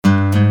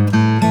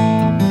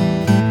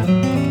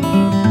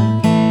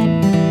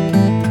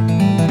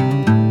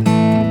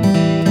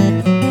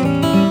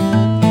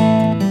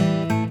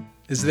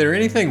Is there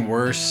anything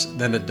worse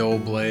than a dull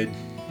blade?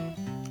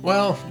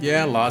 Well,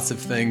 yeah, lots of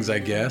things, I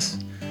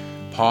guess.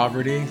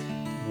 Poverty,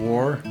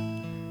 war,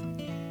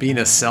 being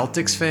a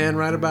Celtics fan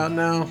right about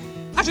now.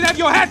 I should have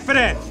your hat for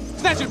that.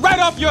 Snatch it right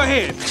off your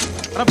head.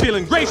 But I'm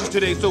feeling gracious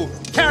today, so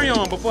carry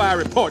on before I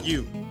report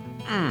you.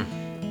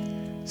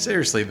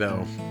 Seriously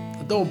though,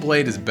 a dull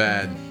blade is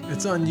bad.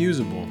 It's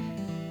unusable.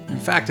 In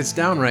fact, it's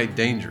downright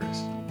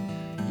dangerous.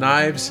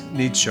 Knives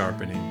need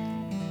sharpening.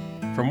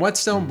 From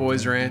Whetstone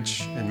Boys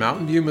Ranch in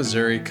Mountain View,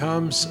 Missouri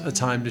comes A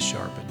Time to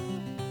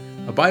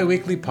Sharpen, a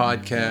bi-weekly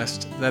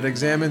podcast that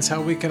examines how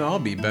we can all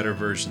be better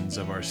versions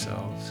of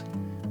ourselves.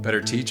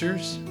 Better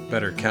teachers,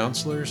 better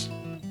counselors,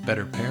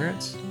 better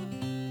parents,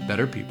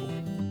 better people.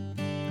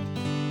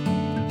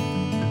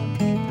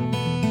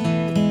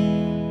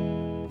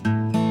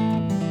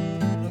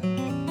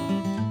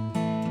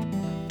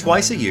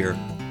 Twice a year,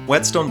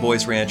 Whetstone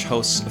Boys Ranch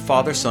hosts a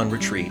father-son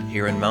retreat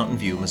here in Mountain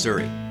View,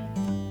 Missouri.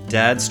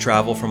 Dads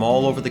travel from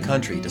all over the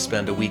country to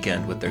spend a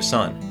weekend with their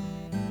son.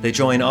 They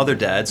join other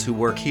dads who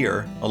work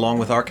here, along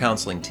with our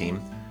counseling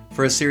team,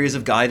 for a series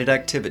of guided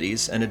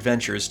activities and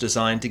adventures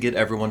designed to get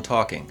everyone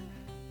talking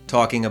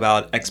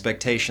about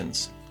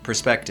expectations,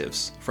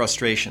 perspectives,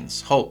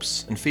 frustrations,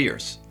 hopes, and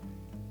fears.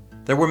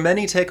 There were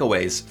many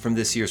takeaways from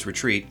this year's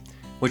retreat,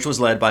 which was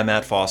led by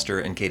Matt Foster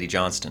and Katie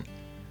Johnston.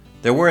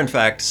 There were, in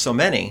fact, so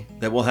many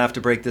that we'll have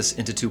to break this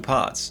into two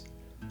pods.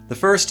 The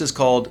first is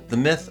called The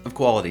Myth of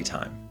Quality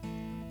Time.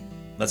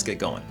 Let's get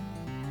going.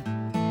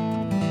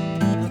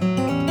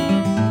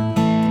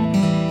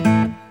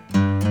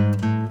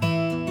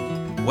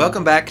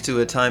 Welcome back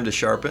to A Time to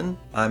Sharpen.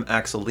 I'm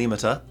Axel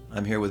Limata.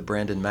 I'm here with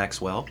Brandon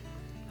Maxwell.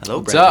 Hello,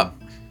 What's Brandon.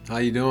 up? How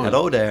you doing?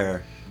 Hello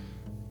there.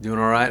 Doing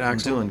all right, I'm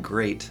Axel? doing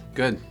great.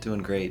 Good.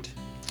 Doing great.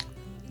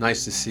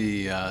 Nice to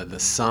see the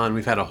sun.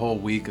 We've had a whole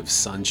week of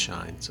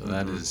sunshine, so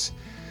that is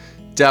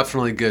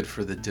definitely good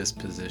for the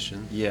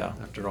disposition. Yeah.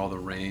 After all the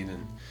rain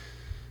and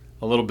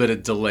a little bit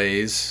of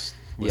delays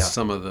with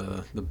some of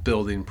the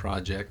building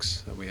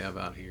projects that we have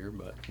out here,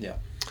 but Yeah.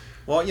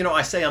 Well,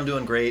 I say I'm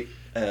doing great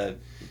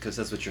because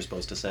that's what you're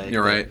supposed to say.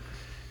 You're right.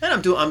 And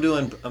I'm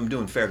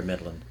doing fair to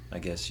middling, I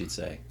guess you'd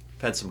say.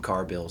 I've had some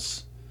car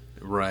bills.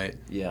 Right.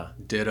 Yeah.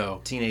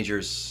 Ditto.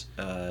 Teenagers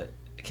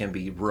can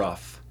be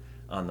rough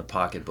on the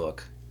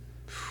pocketbook.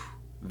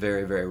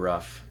 Very, very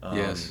rough.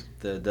 Yes.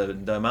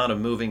 The amount of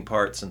moving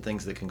parts and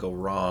things that can go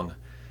wrong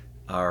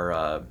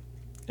are,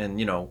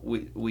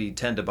 we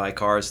tend to buy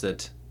cars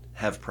that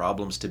have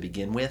problems to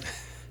begin with,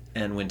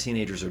 and when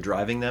teenagers are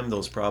driving them,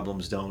 those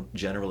problems don't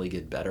generally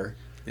get better.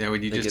 Yeah,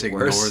 when you They just get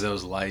ignore worse.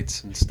 those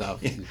lights and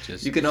stuff.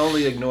 You can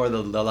only ignore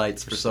the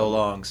lights for so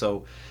long.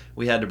 So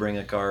we had to bring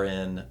a car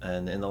in,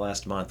 and in the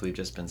last month we've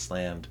just been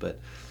slammed. But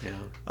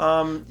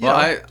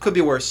Yeah. could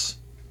be worse.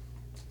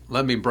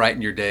 Let me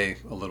brighten your day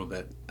a little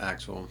bit,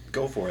 Axel.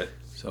 Go for it.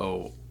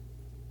 So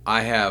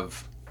I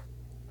have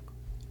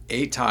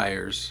 8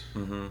 tires.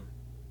 Mm-hmm.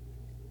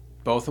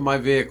 Both of my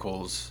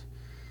vehicles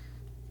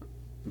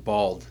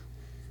bald,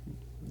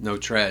 no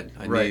tread.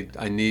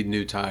 I need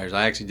new tires.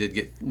 I actually did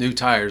get new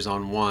tires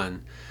on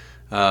one,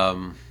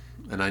 and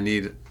I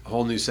need a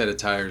whole new set of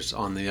tires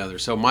on the other.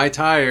 So my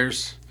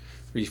tires,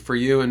 for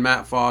you and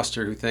Matt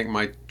Foster, who think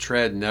my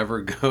tread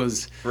never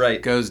goes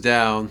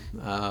down,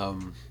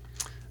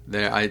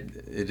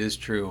 it is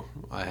true.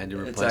 I had to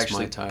replace my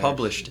tires. It's actually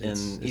published in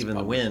Even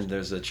the Wind.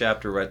 There's a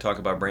chapter where I talk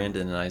about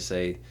Brandon, and I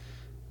say,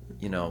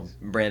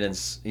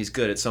 he's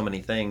good at so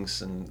many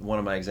things, and one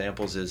of my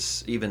examples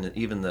is even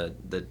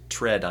the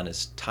tread on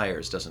his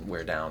tires doesn't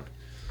wear down,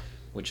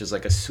 which is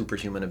like a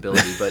superhuman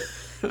ability, but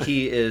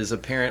he is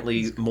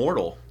apparently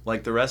mortal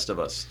like the rest of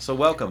us. So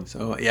welcome.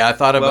 So yeah, I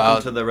thought about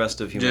welcome to the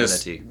rest of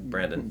humanity,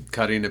 Brandon.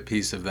 Cutting a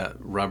piece of that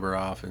rubber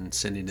off and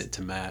sending it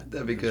to Matt.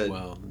 That'd be good.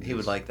 Well. He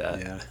would like that.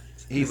 Yeah.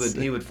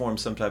 He would form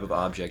some type of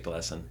object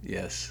lesson.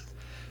 Yes.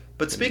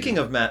 But speaking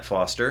of Matt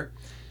Foster,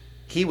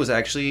 he was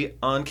actually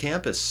on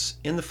campus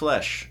in the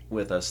flesh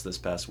with us this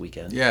past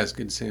weekend. Yeah, it's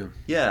good to see him.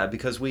 Yeah,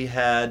 because we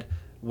had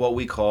what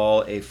we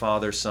call a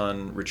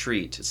father-son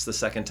retreat. It's the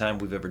second time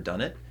we've ever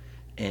done it,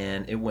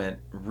 and it went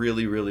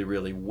really, really,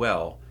 really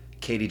well.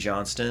 Katie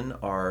Johnston,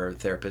 our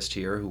therapist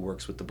here who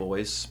works with the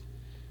boys,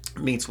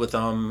 meets with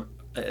them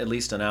at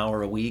least an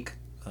hour a week,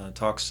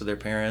 talks to their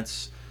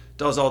parents,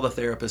 does all the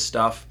therapist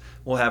stuff.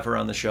 We'll have her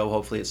on the show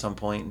hopefully at some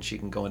point, and she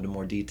can go into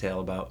more detail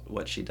about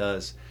what she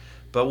does.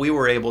 But we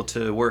were able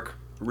to work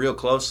real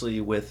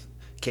closely with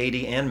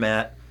Katie and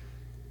Matt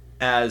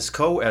as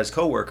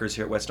co-workers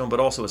here at Whetstone, but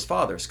also as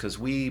fathers, because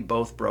we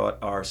both brought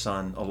our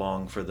son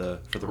along for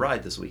the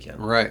ride this weekend.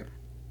 Right.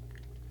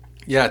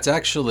 Yeah, it's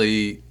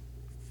actually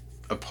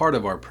a part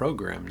of our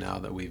program now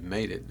that we've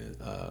made it.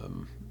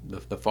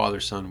 The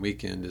father-son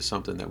weekend is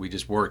something that we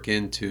just work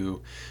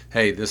into.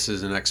 Hey, this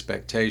is an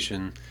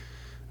expectation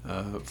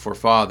for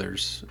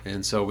fathers,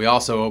 and so we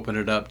also open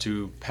it up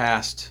to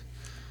past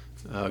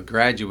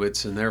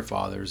graduates and their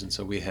fathers, and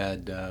so we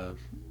had a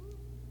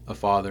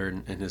father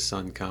and his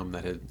son come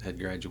that had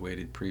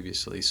graduated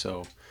previously.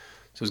 So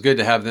it was good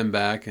to have them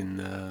back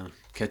and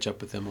catch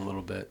up with them a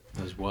little bit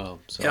as well.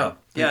 So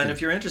yeah. And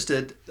if you're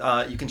interested,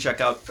 you can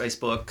check out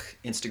Facebook,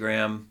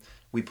 Instagram.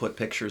 We put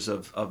pictures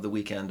of the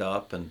weekend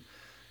up, and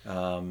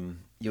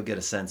you'll get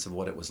a sense of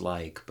what it was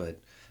like. But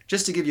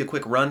just to give you a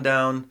quick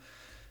rundown,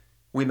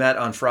 we met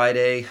on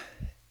Friday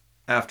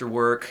after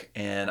work,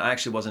 and I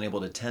actually wasn't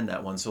able to attend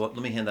that one. So let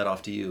me hand that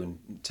off to you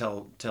and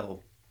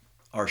tell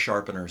our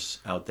sharpeners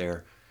out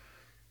there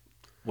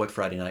what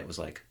Friday night was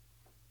like.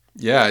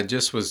 Yeah, it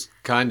just was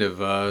kind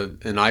of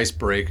an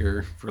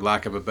icebreaker, for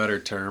lack of a better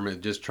term,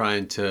 and just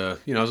trying to,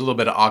 there's a little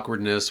bit of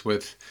awkwardness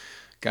with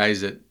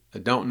guys that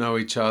don't know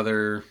each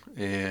other,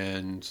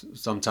 and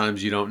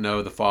sometimes you don't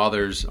know, the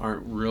fathers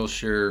aren't real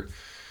sure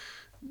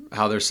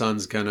how their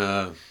son's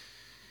gonna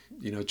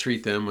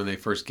treat them when they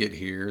first get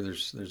here.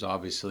 There's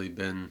obviously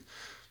been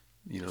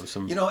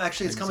some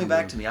actually it's coming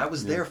back to me. I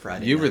was there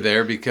Friday you night. were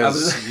there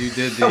because you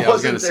did the I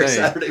was going to say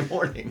Saturday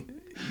morning.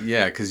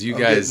 Yeah, because you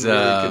guys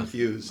really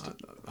confused.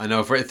 I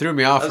know, it threw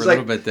me off for a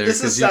little bit there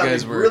because you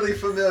guys were really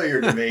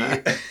familiar to me.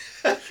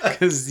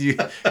 Because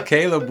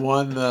Caleb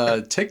won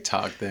the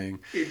TikTok thing.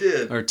 He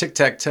did. Or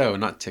tic-tac-toe,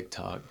 not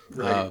TikTok.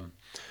 Right.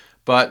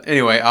 But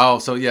anyway,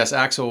 yes,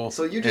 Axel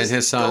so you and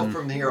his son go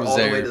from here all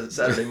the way to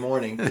Saturday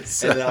morning, and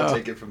then I'll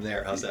take it from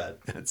there. How's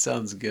that? That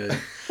sounds good.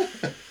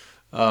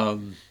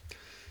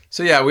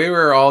 So yeah, we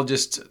were all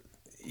just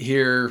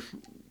here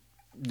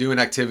doing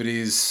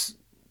activities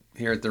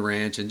here at the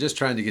ranch and just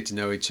trying to get to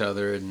know each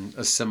other and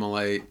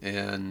assimilate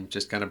and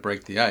just kind of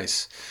break the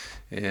ice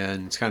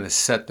and kind of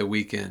set the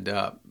weekend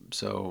up.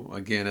 So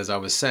again, as I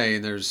was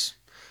saying, there's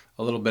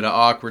a little bit of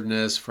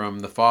awkwardness from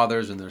the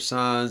fathers and their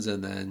sons,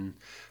 and then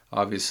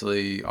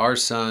obviously our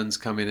sons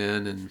coming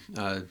in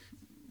and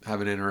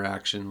have an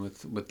interaction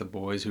with the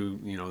boys who,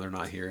 they're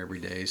not here every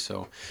day.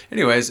 So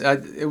anyways,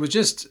 it was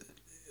just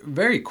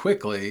very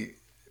quickly,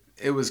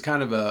 it was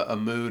kind of a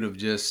mood of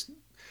just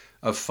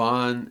of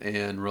fun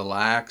and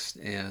relaxed,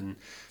 and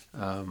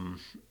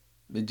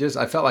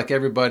I felt like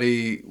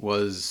everybody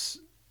was.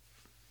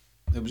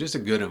 It was just a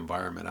good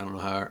environment. I don't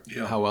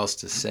know how else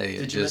to say it.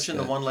 Did you mention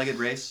the one-legged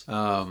race?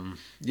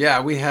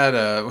 Yeah, we had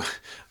a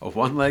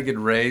one-legged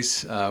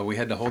race. We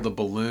had to hold a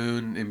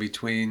balloon in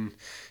between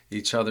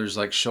each other's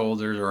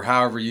shoulders, or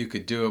however you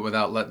could do it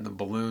without letting the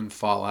balloon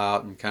fall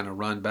out, and kind of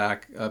run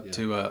back up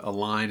to a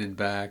line and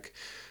back.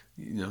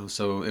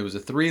 So it was a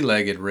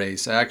three-legged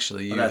race.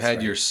 Actually, you had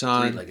right. Your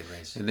son,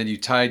 and then you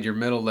tied your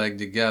middle leg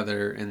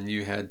together, and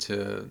you had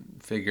to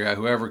figure out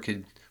whoever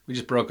could. We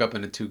just broke up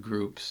into two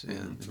groups,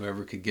 and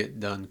whoever could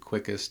get done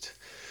quickest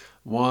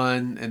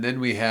won. And then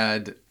we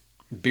had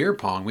beer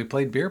pong. We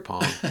played beer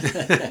pong.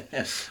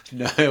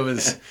 No,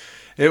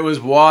 it was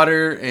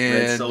water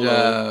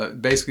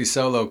and basically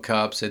solo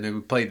cups, and then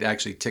we played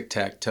actually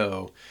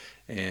tic-tac-toe.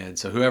 And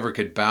so whoever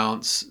could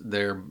bounce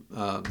their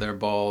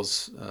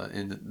balls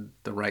in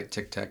the right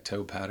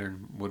tic-tac-toe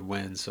pattern would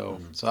win. So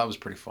that was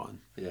pretty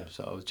fun. Yeah.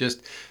 So it was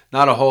just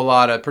not a whole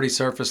lot of pretty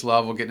surface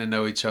level, getting to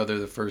know each other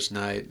the first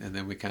night, and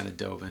then we kind of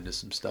dove into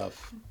some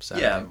stuff.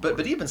 Saturday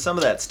but even some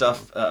of that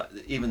stuff,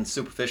 even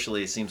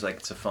superficially, it seems like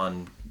it's a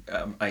fun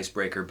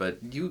icebreaker. But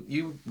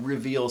you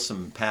reveal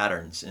some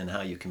patterns in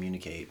how you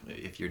communicate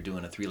if you're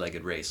doing a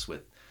three-legged race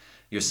with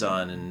your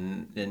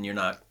son, and you're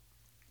not.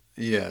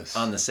 Yes.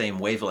 On the same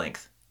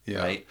wavelength,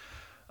 right?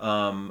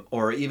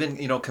 Or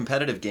even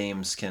competitive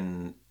games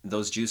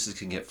those juices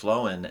can get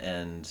flowing,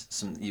 and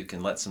you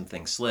can let some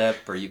things slip,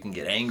 or you can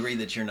get angry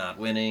that you're not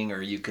winning,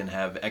 or you can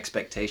have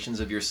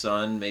expectations of your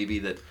son maybe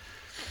that.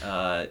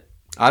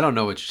 I don't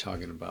know what you're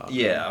talking about.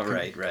 Yeah,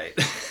 right.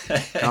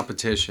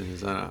 Competition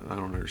is I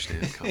don't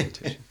understand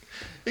competition.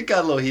 It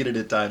got a little heated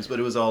at times, but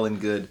it was all in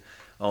good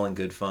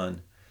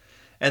fun.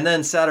 And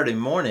then Saturday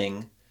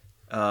morning,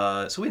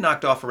 so we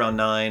knocked off around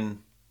 9.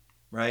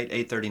 Right,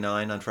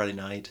 8:39 on Friday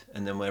night,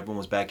 and then everyone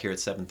was back here at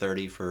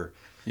 7:30 for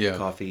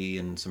coffee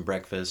and some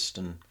breakfast.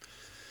 And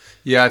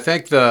I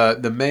think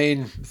the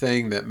main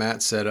thing that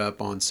Matt set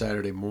up on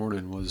Saturday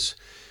morning was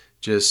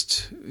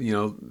just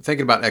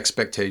thinking about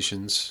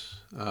expectations,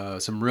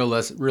 some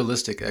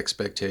realistic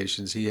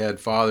expectations. He had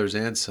fathers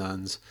and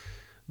sons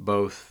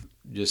both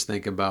just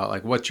think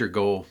about what's your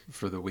goal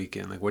for the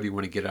weekend, what do you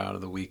want to get out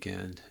of the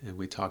weekend, and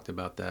we talked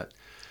about that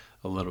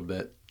a little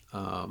bit.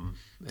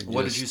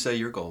 What did you say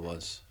your goal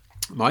was?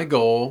 My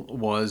goal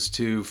was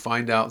to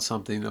find out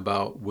something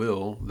about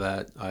Will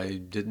that I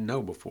didn't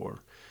know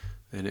before.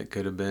 And it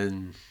could have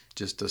been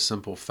just a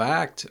simple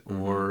fact,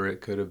 or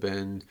it could have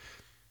been,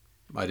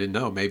 I didn't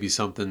know, maybe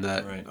something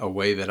that, a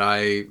way that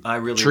I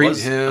treat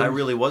him. I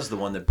really was the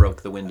one that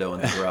broke the window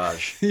in the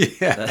garage.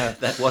 Yeah.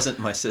 That wasn't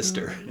my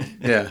sister.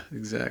 Yeah,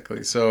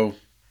 exactly. So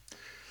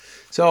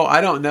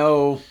I don't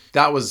know.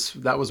 That was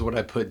what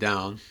I put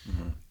down.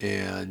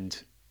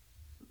 And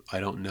I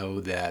don't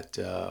know that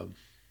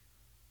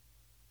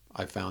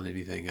I found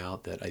anything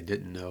out that I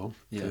didn't know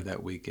through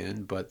that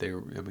weekend, but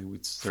we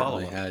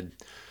certainly had,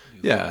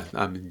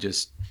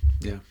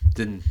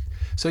 didn't.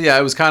 So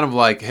it was kind of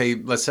like, hey,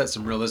 let's set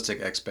some realistic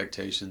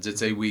expectations.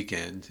 It's a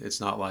weekend. It's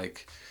not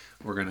like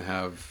we're going to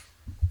have,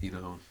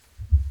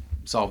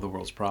 solve the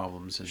world's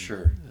problems and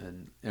Sure.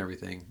 and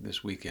everything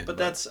this weekend. But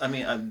that's, I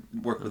mean, I've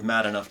worked with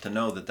Matt enough to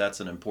know that that's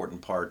an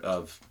important part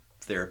of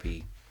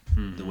therapy,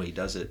 the way he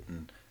does it,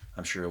 and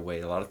I'm sure a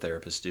way a lot of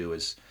therapists do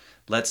is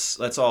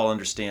let's all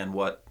understand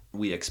what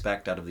we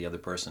expect out of the other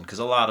person, because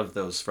a lot of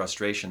those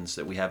frustrations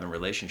that we have in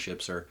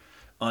relationships are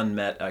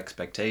unmet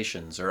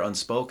expectations or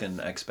unspoken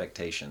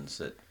expectations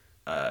that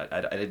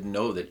I didn't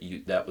know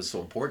that was so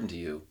important to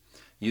you.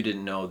 You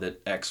didn't know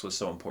that X was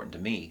so important to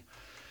me.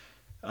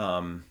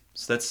 So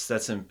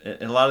that's and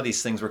a lot of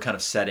these things were kind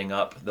of setting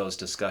up those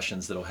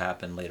discussions that'll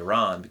happen later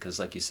on, because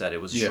like you said,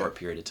 it was a short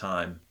period of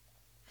time.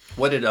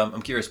 What did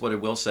I'm curious, what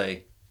did Will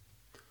say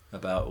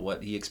about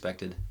what he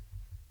expected?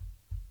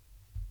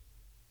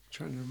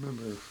 Trying to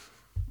remember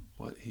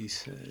what he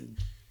said.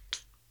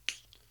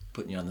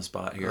 Putting you on the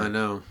spot here. I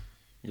know.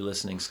 Your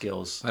listening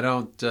skills. I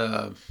don't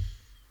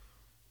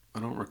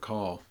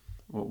recall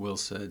what Will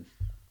said.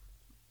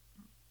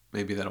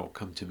 Maybe that'll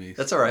come to me.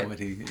 That's all right.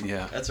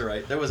 Yeah. That's all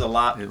right. There was a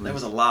lot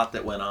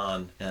that went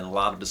on, and a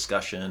lot of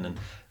discussion, and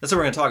that's what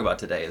we're going to talk about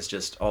today, is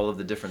just all of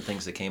the different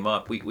things that came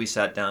up. We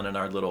sat down in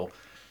our little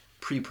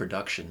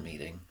pre-production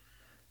meeting.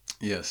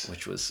 Yes.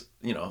 Which was,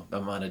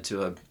 amounted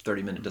to a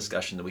 30-minute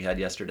discussion that we had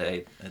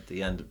yesterday at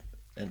the end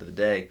of the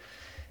day,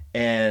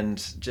 and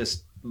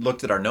just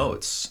looked at our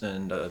notes,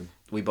 and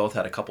we both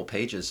had a couple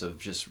pages of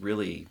just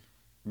really,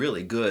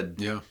 really good,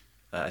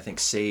 I think,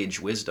 sage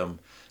wisdom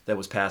that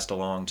was passed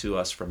along to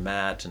us from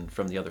Matt and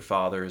from the other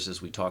fathers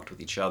as we talked with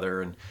each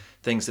other, and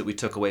things that we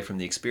took away from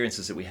the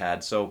experiences that we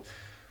had. So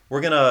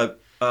we're gonna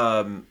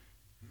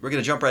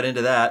jump right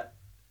into that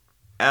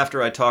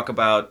after I talk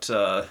about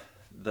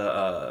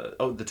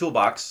the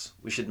toolbox.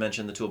 We should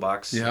mention the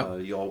toolbox. Yeah.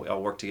 You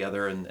all worked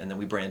together, and then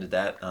we branded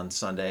that on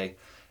Sunday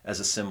as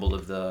a symbol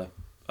of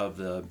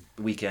the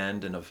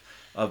weekend and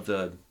of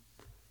the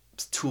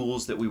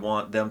tools that we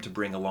want them to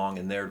bring along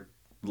in their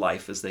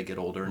life as they get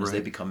older and as they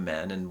become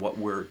men, and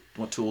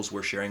what tools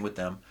we're sharing with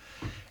them.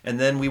 And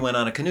then we went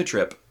on a canoe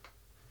trip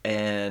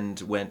and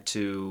went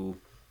to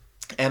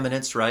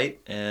Eminence, right?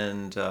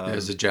 And it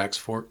was a Jack's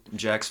Fork.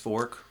 Jack's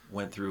Fork.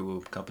 Went through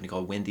a company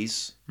called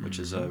Wendy's, which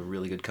is a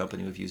really good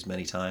company we've used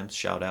many times.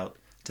 Shout out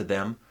to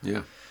them.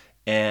 Yeah.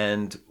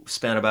 And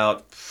spent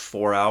about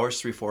 4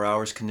 hours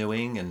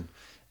canoeing and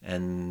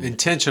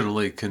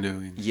intentionally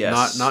canoeing.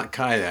 Yes. Not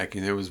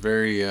kayaking. It was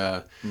very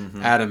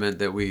adamant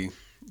that we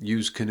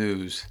use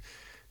canoes.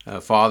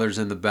 Fathers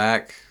in the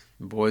back,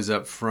 boys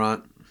up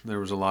front.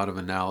 There was a lot of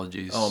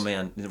analogies. Oh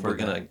man, we're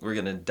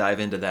gonna dive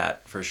into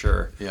that for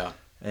sure. Yeah.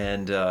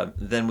 And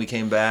then we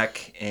came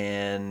back,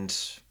 and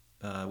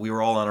we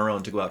were all on our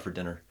own to go out for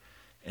dinner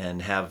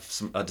and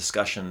have a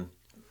discussion,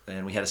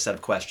 and we had a set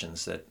of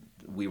questions that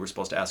we were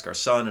supposed to ask our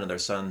son, and their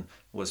son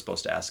was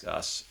supposed to ask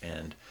us.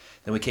 And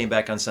then we came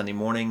back on Sunday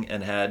morning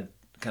and had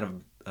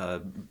kind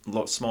of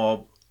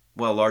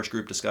a large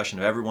group discussion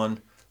of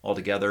everyone all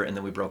together, and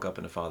then we broke up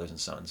into fathers and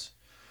sons.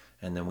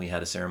 And then we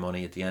had a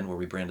ceremony at the end where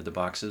we branded the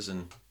boxes,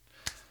 and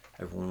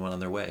everyone went on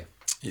their way.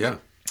 Yeah.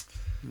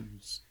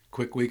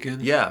 Quick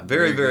weekend. Yeah,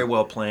 very, very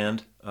well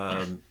planned.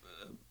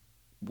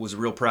 Was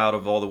real proud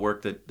of all the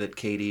work that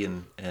Katie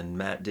and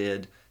Matt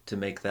did to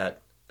make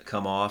that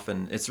come off.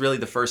 And it's really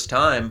the first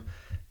time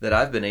that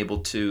I've been able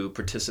to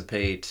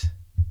participate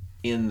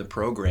in the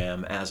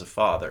program as a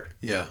father.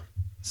 Yeah.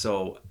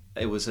 So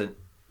it was a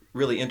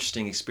really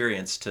interesting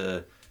experience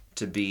to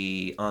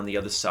be on the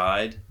other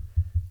side,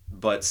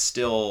 but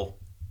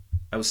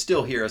I was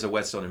still here as a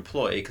Whetstone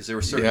employee because there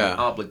were certain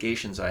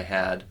obligations I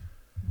had.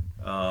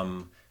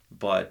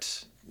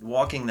 But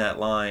walking that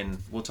line,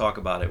 we'll talk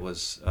about it,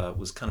 was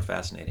kind of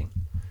fascinating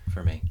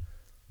for me.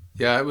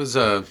 Yeah, it was.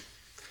 I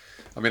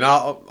mean,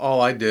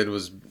 all I did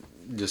was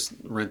just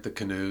rent the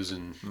canoes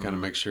and kind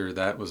of make sure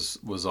that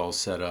was all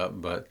set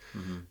up. But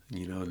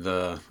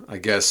I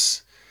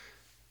guess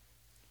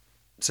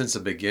since the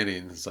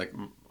beginning, it's like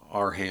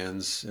our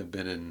hands have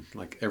been in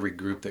like every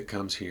group that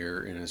comes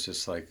here, and it's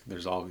just like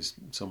there's always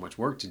so much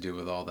work to do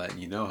with all that, and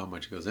you know how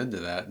much goes into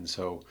that. And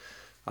so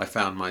I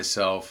found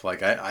myself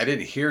like I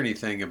didn't hear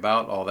anything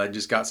about all that. I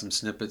just got some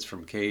snippets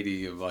from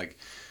Katie of like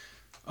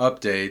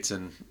updates,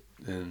 and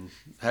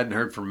hadn't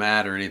heard from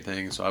Matt or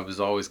anything. So I was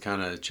always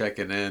kind of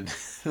checking in.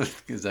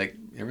 It's like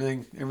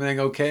everything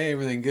okay,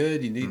 everything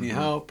good. You need any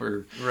help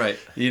or right?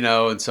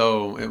 And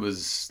so it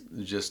was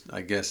just,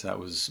 I guess that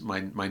was my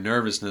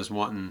nervousness,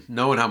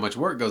 knowing how much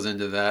work goes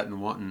into that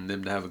and wanting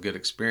them to have a good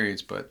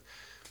experience. But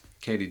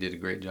Katie did a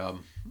great job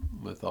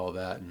with all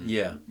that, and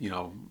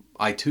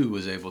I too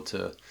was able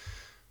to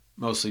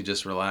mostly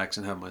just relax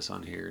and have my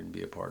son here and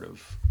be a part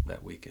of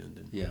that weekend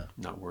and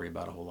not worry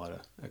about a whole lot of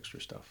extra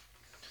stuff.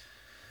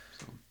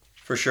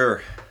 For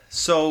sure.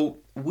 So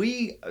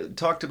we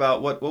talked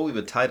about what we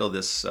would title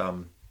this.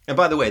 And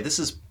by the way, this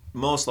is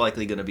most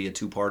likely going to be a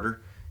two-parter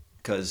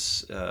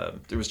because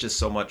there was just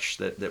so much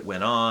that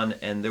went on,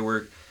 and there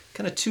were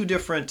kind of two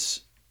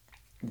different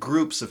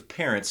groups of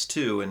parents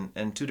too,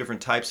 and two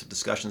different types of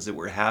discussions that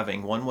we're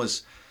having. One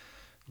was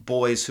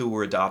boys who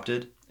were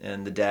adopted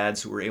and the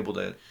dads who were able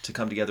to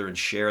come together and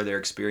share their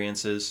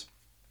experiences.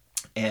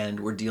 and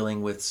were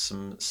dealing with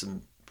some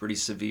pretty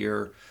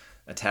severe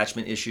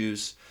attachment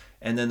issues.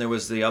 And then there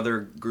was the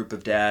other group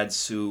of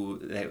dads who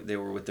they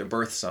were with their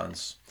birth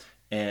sons,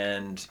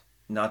 and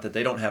not that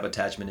they don't have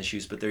attachment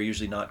issues, but they're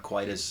usually not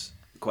quite as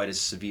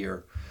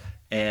severe.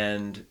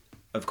 And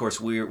of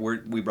course, we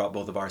brought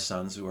both of our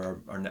sons, who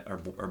are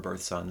our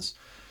birth sons.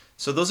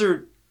 So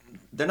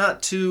they're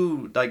not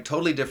two like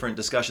totally different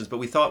discussions, but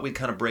we thought we'd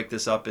kind of break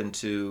this up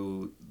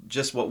into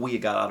just what we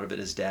got out of it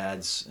as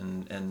dads,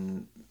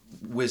 and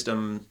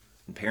wisdom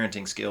and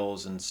parenting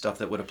skills and stuff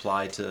that would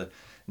apply to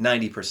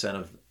 90%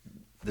 of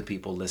the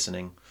people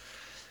listening,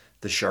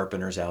 the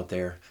sharpeners out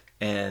there,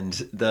 and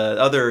the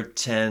other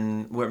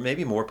 10, or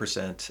maybe more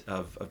percent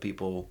of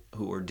people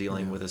who are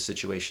dealing with a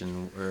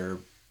situation where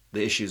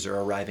the issues are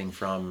arriving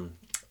from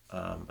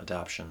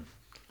adoption.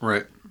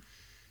 Right.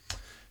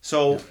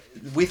 So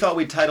we thought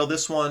we'd title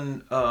this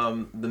one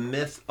The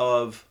Myth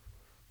of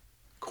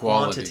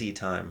Quantity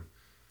Time.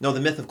 No, The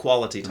Myth of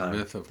Quality Time. The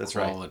Myth of That's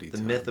Quality right.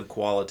 Time. The Myth of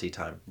Quality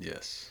Time.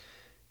 Yes.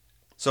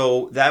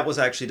 So that was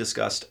actually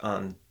discussed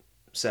on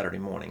Saturday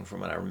morning, from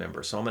what I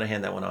remember. So I'm going to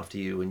hand that one off to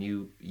you, and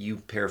you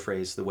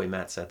paraphrase the way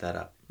Matt set that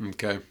up.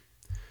 Okay.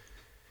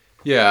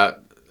 Yeah,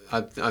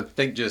 I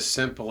think just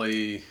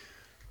simply,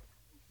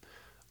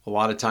 a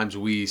lot of times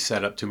we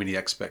set up too many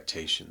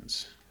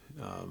expectations,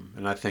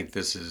 and I think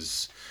this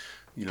is,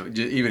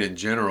 even in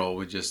general,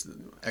 with just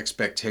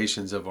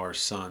expectations of our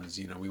sons.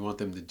 We want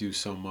them to do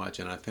so much,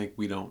 and I think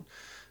we don't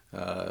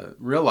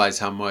realize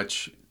how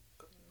much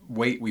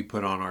weight we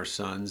put on our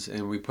sons,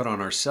 and we put on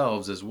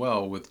ourselves as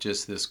well, with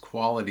just this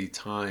quality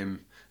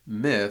time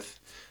myth,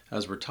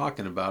 as we're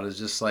talking about, is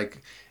just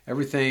like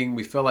everything,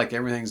 we feel like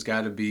everything's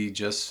got to be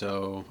just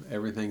so,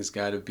 everything's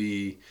got to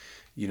be,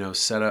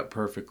 set up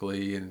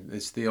perfectly, and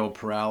it's the old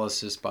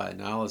paralysis by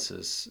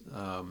analysis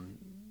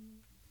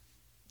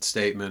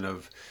statement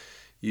of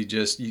you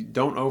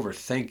don't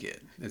overthink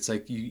it. It's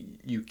like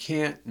you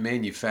can't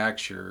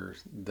manufacture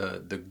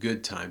the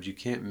good times. You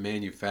can't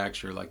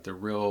manufacture like the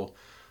real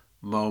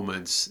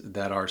moments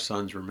that our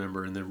sons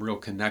remember and the real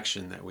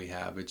connection that we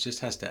have. It just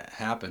has to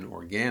happen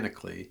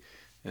organically,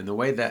 and the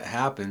way that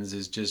happens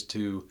is just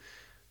to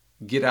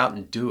get out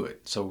and do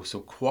it. So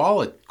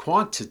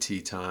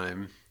quantity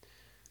time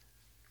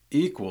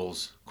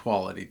equals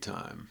quality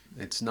time.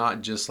 It's not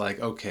just like,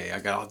 okay, I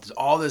got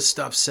all this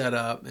stuff set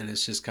up, and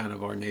it's just kind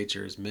of our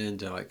nature as men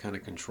to like kind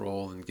of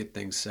control and get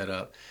things set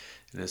up.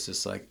 And it's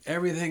just like,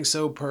 everything's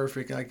so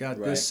perfect. I got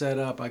this set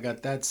up. I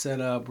got that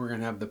set up. We're going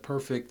to have the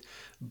perfect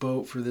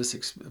boat for this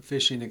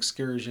fishing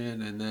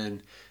excursion. And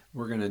then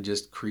we're going to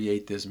just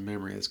create this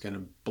memory that's going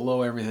to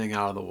blow everything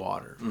out of the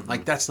water. Mm-hmm.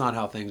 Like, that's not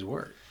how things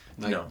work.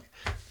 Like, no.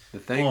 The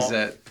things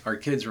that our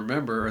kids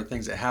remember are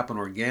things that happen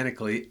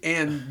organically,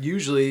 and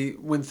usually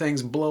when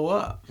things blow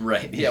up.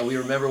 Right. Yeah, we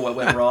remember what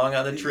went wrong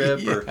on the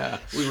trip, or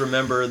we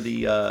remember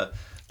the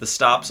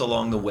stops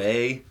along the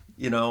way.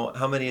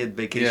 How many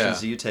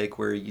vacations do you take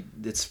where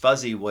it's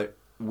fuzzy where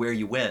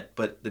you went,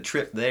 but the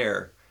trip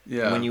there,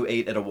 when you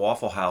ate at a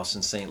Waffle House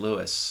in St.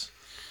 Louis,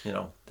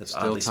 that's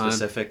still oddly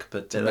specific,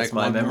 but that's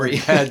my one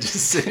memory. Bad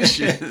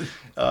decision.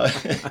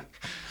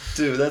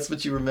 Dude, that's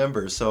what you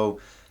remember. So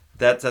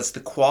that's the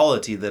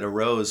quality that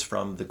arose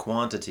from the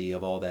quantity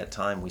of all that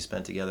time we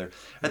spent together.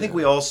 I think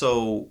we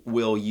also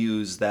will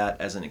use that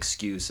as an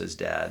excuse as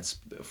dads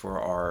for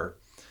our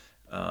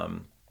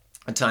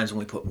at times when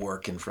we put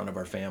work in front of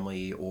our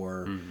family,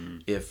 or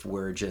if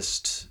we're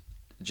just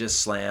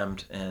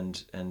slammed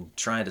and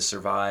trying to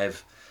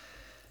survive.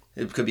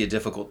 It could be a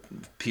difficult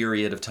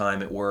period of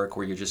time at work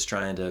where you're just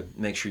trying to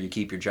make sure you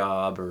keep your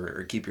job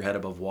or keep your head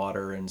above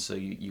water, and so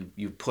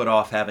you put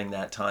off having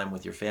that time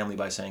with your family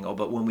by saying, oh,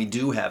 but when we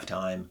do have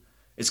time,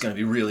 it's going to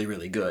be really,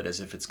 really good, as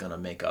if it's going to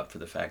make up for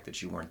the fact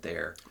that you weren't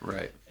there.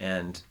 Right.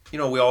 And, we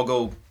all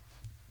go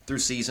through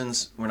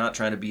seasons. We're not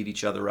trying to beat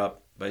each other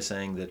up by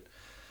saying that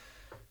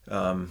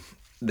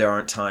there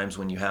aren't times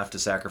when you have to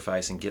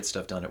sacrifice and get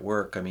stuff done at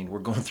work. I mean, we're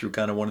going through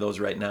kind of one of those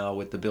right now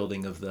with the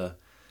building of the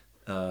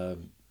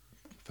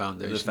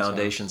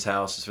foundation's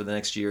house. For the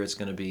next year, it's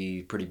going to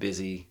be pretty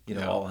busy,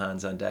 all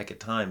hands on deck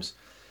at times.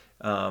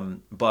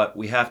 But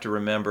we have to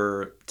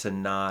remember to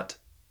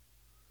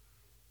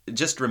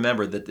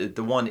remember that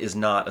the one is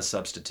not a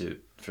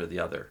substitute for the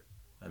other.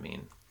 I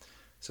mean,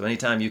 so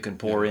anytime you can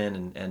pour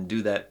in and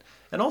do that,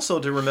 and also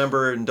to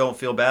remember and don't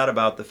feel bad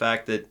about the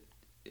fact that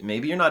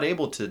maybe you're not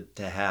able to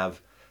have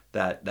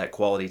that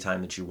quality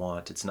time that you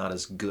want. It's not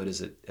as good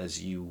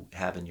as you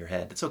have in your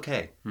head. It's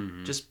okay.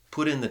 Mm-hmm. Just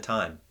put in the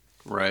time.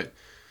 Right.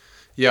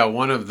 Yeah,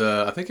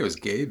 I think it was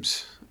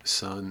Gabe's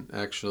son,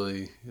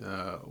 actually,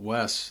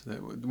 Wes,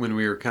 when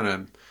we were kind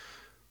of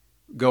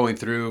going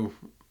through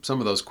some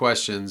of those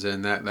questions,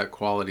 and that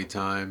quality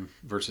time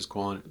versus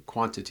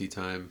quantity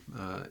time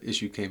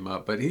issue came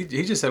up. But he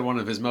just said one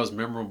of his most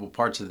memorable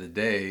parts of the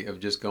day of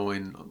just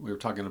going, we were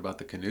talking about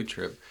the canoe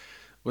trip,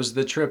 was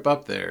the trip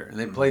up there. And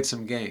they played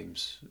some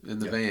games in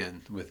the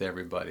van with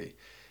everybody.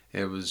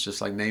 It was just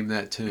like, name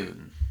that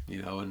tune,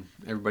 and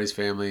everybody's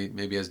family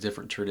maybe has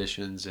different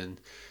traditions, and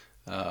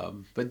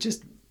but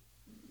just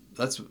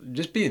let's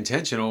just be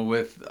intentional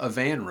with a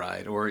van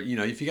ride, or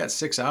if you got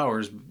 6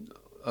 hours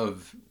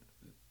of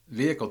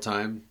vehicle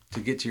time to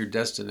get to your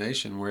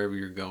destination wherever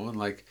you're going,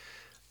 like,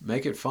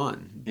 make it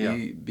fun.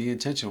 Be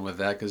intentional with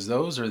that, because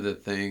those are the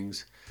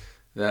things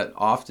that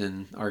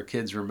often our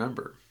kids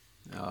remember.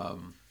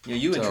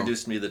 You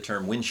introduced me to the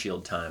term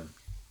windshield time.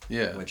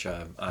 Yeah, which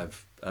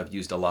I've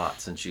used a lot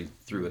since you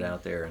threw it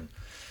out there,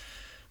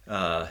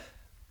 and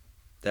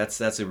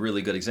that's a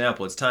really good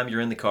example. It's time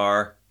you're in the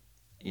car.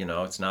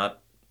 It's not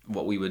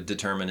what we would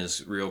determine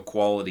as real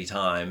quality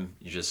time.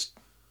 You're just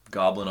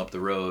gobbling up the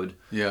road.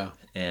 Yeah,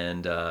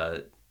 and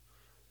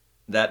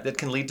that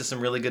can lead to some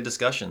really good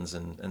discussions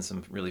and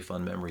some really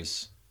fun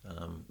memories.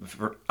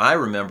 I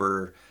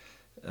remember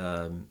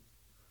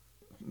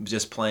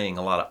just playing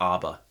a lot of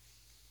ABBA.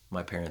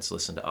 My parents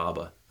listened to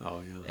ABBA.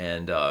 Oh yeah.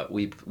 And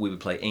we would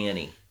play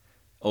Annie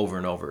over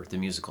and over, the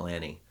musical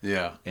Annie.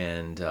 Yeah.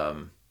 And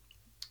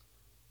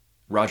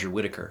Roger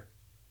Whittaker.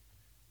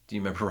 Do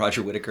you remember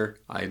Roger Whittaker?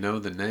 I know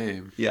the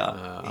name.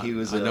 Yeah, he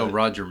was. I know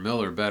Roger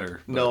Miller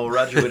better. But... No,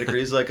 Roger Whittaker.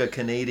 He's like a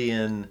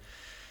Canadian.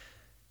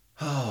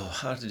 Oh,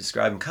 how to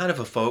describe him? Kind of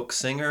a folk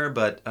singer,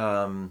 but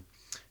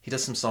he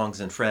does some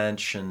songs in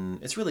French,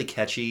 and it's really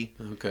catchy.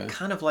 Okay.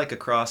 Kind of like a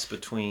cross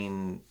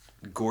between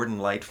Gordon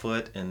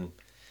Lightfoot and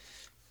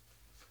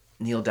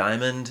Neil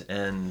Diamond,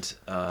 and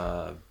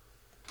I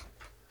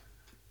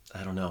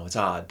don't know, it's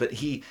odd, but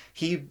he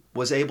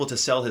was able to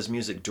sell his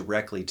music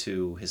directly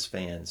to his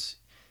fans.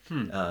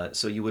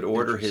 So you would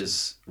order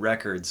his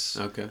records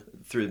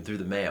through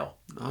the mail.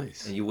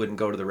 Nice. And you wouldn't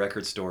go to the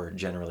record store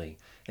generally.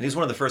 And he was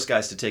one of the first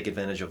guys to take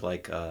advantage of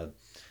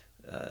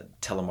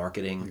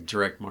telemarketing. Like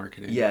direct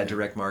marketing. Yeah,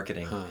 direct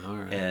marketing. All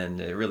right.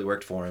 And it really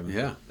worked for him.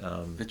 Yeah.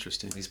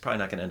 Interesting. He's probably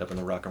not going to end up in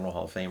the Rock and Roll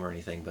Hall of Fame or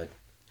anything, but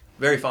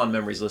very fond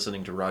memories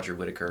listening to Roger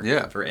Whittaker.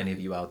 Yeah. For any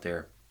of you out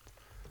there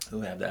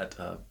who have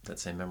that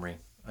same memory.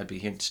 I'd be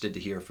interested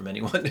to hear from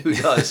anyone who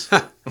does.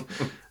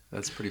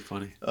 That's pretty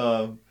funny.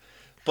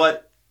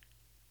 But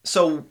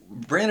so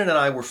Brandon and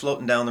I were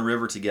floating down the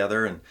river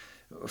together, and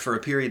for a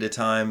period of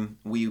time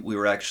we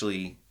were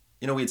actually,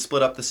 we had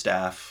split up the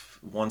staff,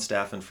 one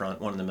staff in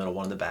front, one in the middle,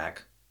 one in the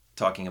back,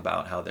 talking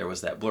about how there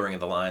was that blurring of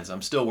the lines.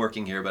 I'm still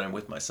working here, but I'm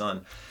with my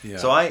son. Yeah.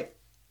 So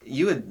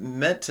you had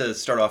meant to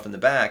start off in the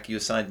back. You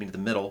assigned me to the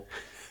middle.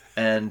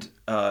 And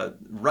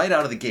right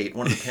out of the gate,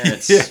 one of the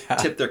parents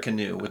tipped their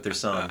canoe with their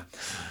son.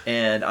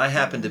 And I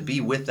happened to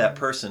be with that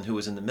person who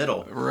was in the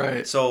middle.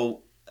 Right.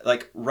 So,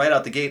 right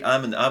out the gate, I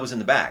was in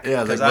the back.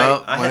 Yeah, because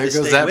I had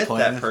to stay with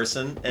that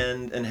person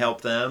and help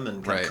them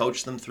and kind of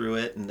coach them through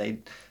it.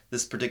 And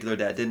this particular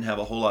dad didn't have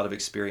a whole lot of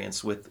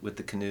experience with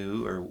the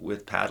canoe or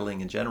with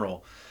paddling in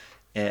general.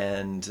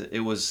 And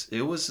it was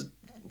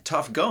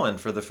tough going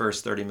for the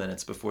first 30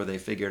 minutes before they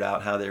figured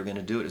out how they were going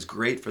to do it. It was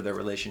great for their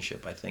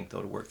relationship, I think,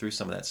 though, to work through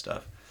some of that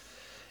stuff.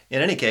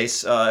 In any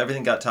case,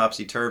 everything got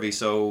topsy-turvy,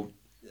 so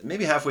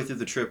maybe halfway through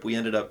the trip, we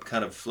ended up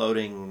kind of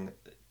floating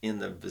in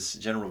the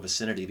general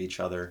vicinity of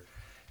each other,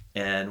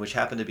 and which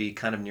happened to be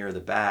kind of near the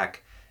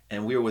back,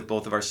 and we were with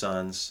both of our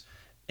sons,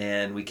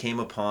 and we came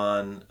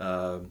upon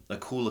a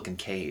cool-looking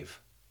cave.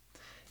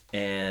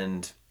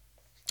 And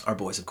our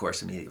boys, of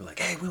course, immediately were like,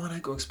 hey, we want to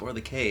go explore the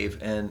cave,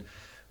 and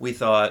we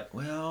thought,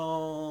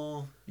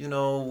 well,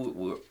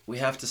 we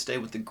have to stay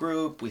with the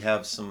group.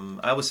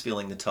 I was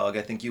feeling the tug,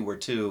 I think you were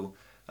too,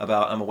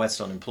 about I'm a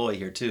Whetstone employee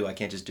here too. I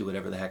can't just do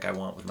whatever the heck I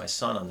want with my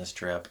son on this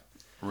trip.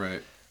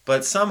 Right.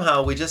 But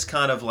somehow we just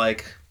kind of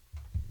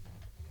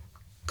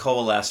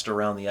coalesced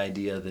around the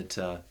idea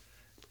that,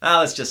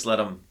 let's just let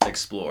them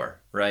explore,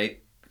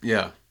 right?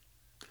 Yeah.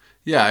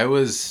 Yeah, it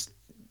was,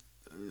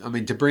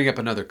 to bring up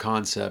another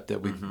concept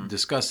that we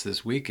discussed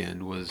this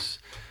weekend was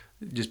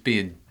just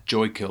being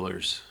joy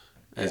killers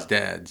as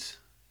dads,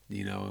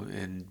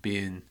 and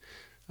being,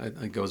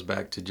 it goes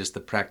back to just the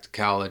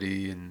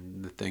practicality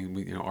and the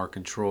thing, our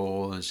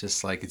control. And it's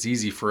just it's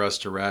easy for us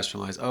to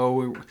rationalize,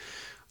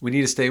 we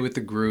need to stay with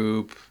the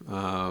group.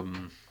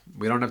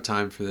 We don't have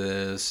time for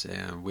this,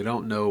 and we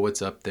don't know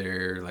what's up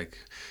there.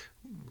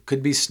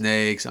 Could be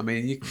snakes. You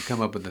can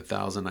come up with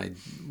 1,000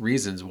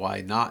 reasons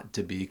why not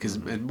to be,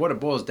 and what it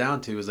boils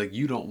down to is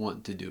you don't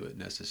want to do it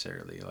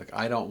necessarily.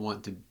 I don't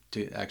want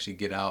to actually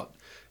get out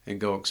and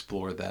go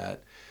explore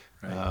that.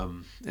 Right.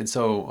 And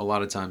so a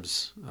lot of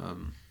times,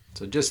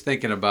 so just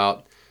thinking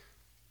about,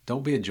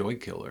 don't be a joy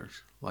killer.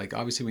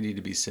 Obviously we need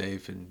to be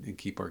safe and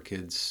keep our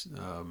kids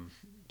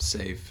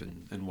safe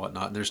and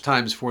whatnot. And there's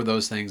times for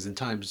those things and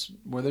times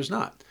where there's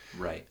not.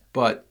 Right.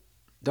 But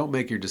don't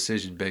make your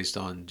decision based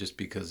on just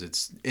because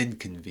it's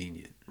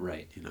inconvenient.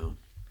 Right.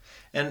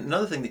 And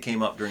another thing that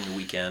came up during the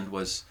weekend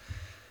was,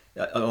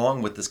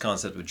 along with this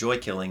concept of joy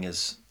killing,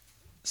 is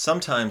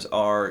sometimes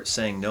our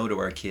saying no to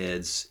our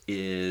kids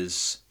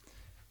is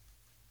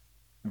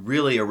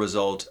really a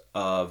result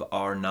of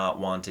our not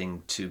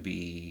wanting to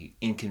be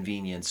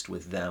inconvenienced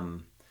with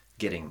them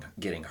getting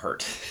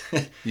hurt.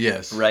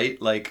 Yes. Right?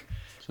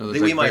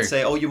 We might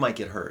say, you might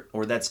get hurt,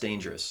 or that's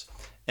dangerous.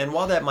 And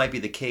while that might be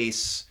the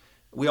case,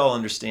 we all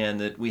understand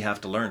that we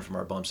have to learn from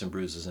our bumps and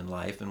bruises in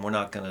life, and we're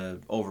not going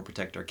to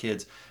overprotect our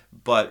kids.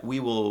 but we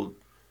will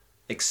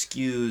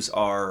excuse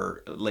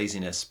our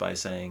laziness by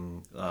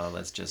saying,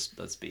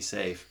 let's be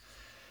safe.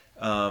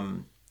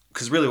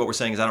 Because really what we're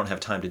saying is I don't have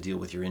time to deal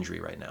with your injury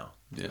right now.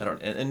 Yeah. I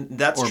don't, and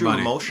that's Or true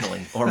money.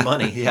 emotionally. Or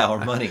money. Yeah, or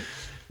money.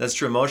 That's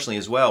true emotionally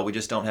as well. We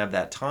just don't have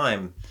that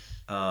time,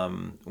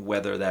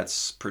 whether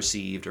that's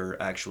perceived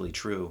or actually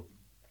true.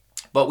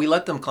 But we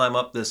let them climb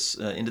up this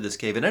into this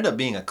cave. It ended up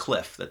being a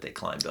cliff that they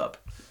climbed up.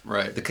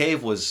 Right. The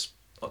cave was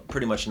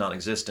pretty much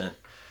non-existent,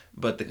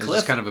 but the It was cliff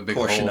just kind of a big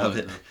portion hole of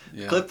in it,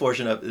 the- yeah. cliff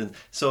portion of it.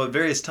 So at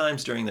various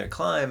times during their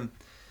climb,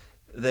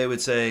 they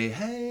would say,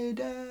 "Hey,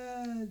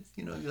 Dad,"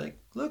 like,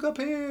 "Look up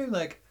here."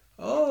 Like,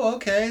 "Oh,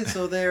 okay,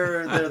 so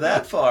they're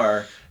that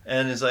far,"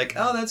 and it's like,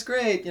 "Oh, that's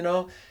great,"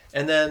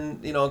 And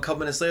then a couple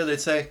minutes later,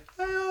 they'd say,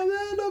 "Hey, oh,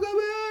 man, look up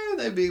here."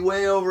 They'd be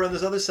way over on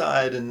this other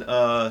side, and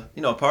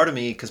part of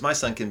me, because my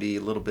son can be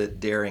a little bit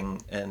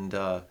daring and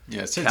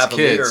Since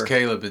cavalier. kids,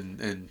 Caleb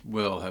and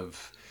Will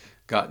have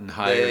gotten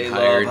higher They and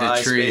higher love high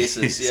into trees.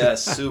 spaces,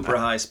 yes, super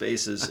high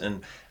spaces.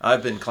 And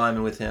I've been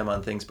climbing with him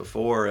on things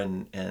before,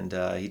 and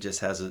he just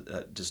has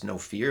just no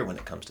fear when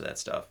it comes to that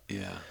stuff.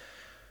 Yeah.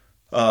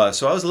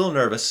 So I was a little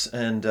nervous,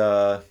 and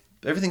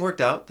everything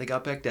worked out. They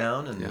got back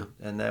down,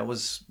 and that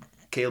was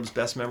Caleb's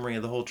best memory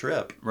of the whole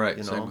trip.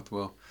 Right. Same with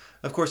Will.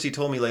 Of course, he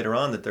told me later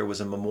on that there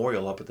was a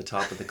memorial up at the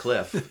top of the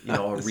cliff,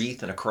 a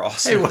wreath and a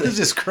cross. Hey, what is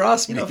this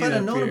cross? If I'd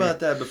have known about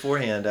that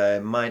beforehand, I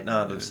might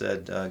not have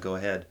said, go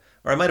ahead.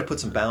 Or I might have put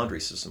some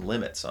boundaries or some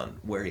limits on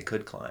where he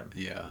could climb.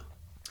 Yeah.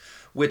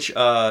 Which,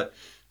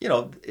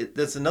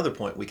 that's another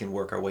point we can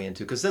work our way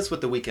into, because that's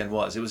what the weekend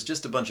was. It was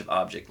just a bunch of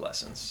object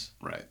lessons.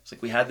 Right. It's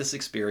like we had this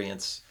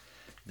experience,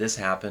 this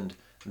happened,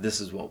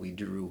 this is what we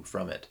drew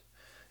from it.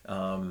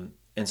 And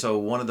so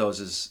one of those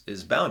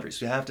is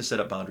boundaries. We have to set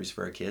up boundaries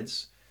for our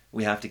kids.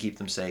 We have to keep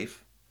them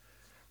safe.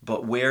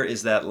 But where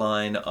is that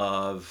line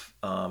of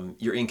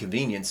your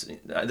inconvenience?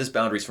 This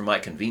boundary is for my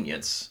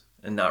convenience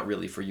and not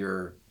really for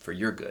your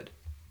good.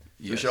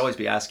 Yes. We should always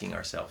be asking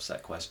ourselves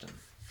that question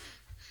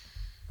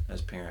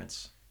as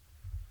parents.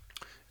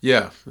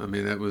 Yeah. I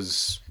mean, it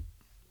was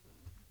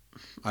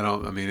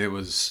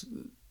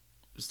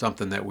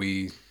something that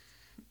we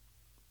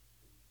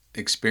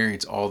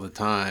experience all the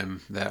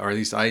time, or at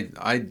least I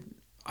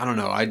don't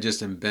know. I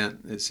just am bent,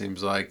 it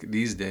seems like,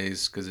 these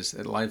days, because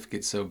life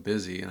gets so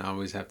busy, and I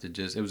always have to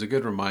it was a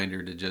good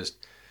reminder to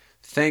just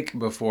think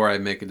before I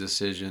make a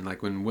decision.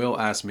 Like when Will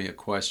asked me a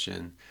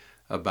question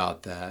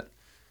about that,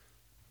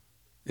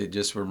 it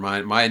just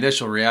my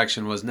initial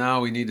reaction was,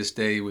 no, we need to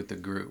stay with the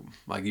group.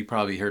 Like, you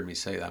probably heard me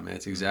say that, man.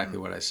 It's exactly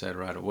what I said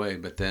right away.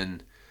 But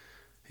then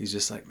he's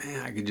just like,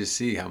 man, I could just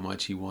see how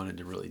much he wanted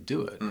to really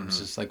do it. It's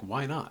just like,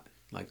 why not?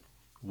 Like,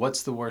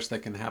 what's the worst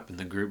that can happen?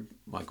 The group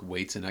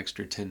waits an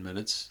extra 10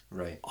 minutes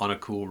Right. on a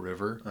cool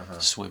river,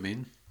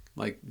 swimming.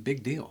 Like,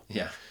 big deal.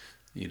 Yeah.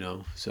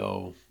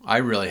 So I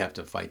really have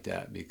to fight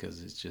that,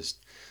 because it's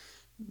just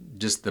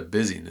the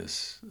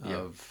busyness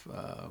of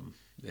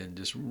and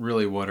just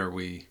really what do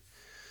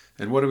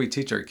we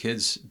teach our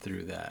kids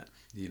through that?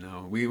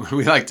 We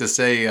like to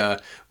say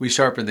we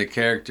sharpen the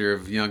character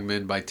of young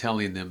men by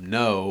telling them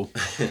no,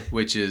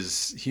 which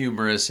is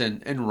humorous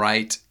and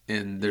right,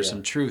 and there's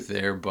some truth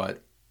there,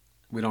 but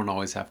we don't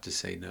always have to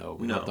say no.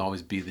 We don't have to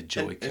always be the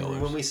joy killers.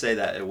 And when we say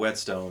that at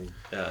Whetstone,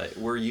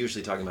 we're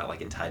usually talking about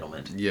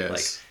entitlement. Yes.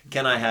 Like,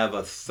 can I have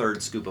a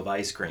third scoop of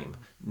ice cream?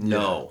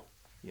 No.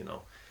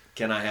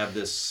 Can I have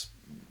this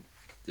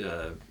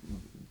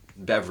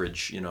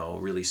beverage?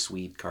 Really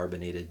sweet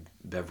carbonated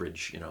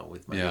beverage.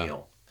 With my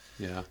meal.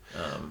 Yeah.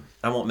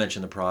 I won't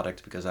mention the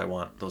product because I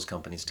want those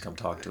companies to come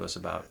talk to us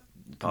about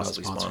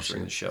possibly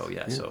sponsoring the show.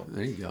 Yeah. So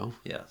there you go.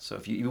 yeah. So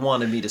if you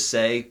wanted me to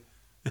say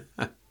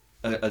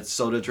a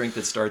soda drink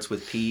that starts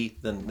with P,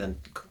 then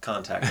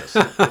contact us.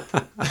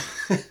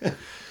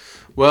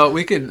 Well,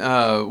 we can.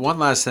 One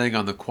last thing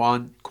on the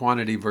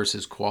quantity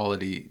versus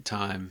quality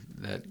time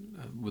that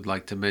I would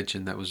like to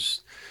mention that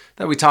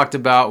we talked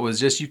about was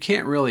just, you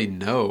can't really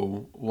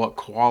know what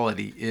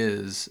quality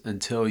is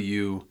until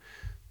you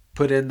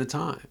put in the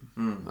time.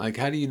 Like,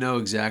 how do you know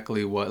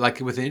exactly what? Like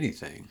with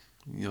anything,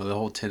 the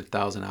whole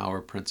 10,000 hour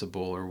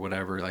principle or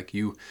whatever. Like,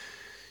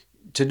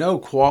 to know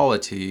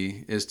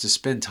quality is to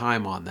spend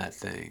time on that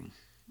thing.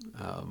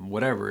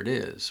 Whatever it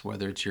is,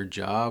 whether it's your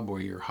job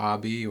or your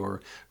hobby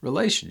or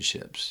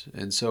relationships.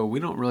 And so we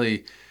don't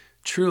really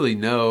truly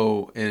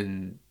know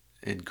and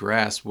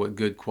grasp what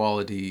good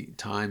quality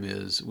time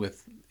is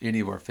with any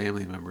of our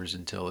family members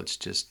until it's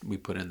just, we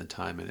put in the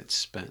time and it's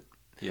spent.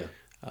 Yeah.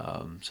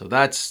 So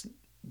that's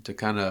to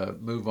kind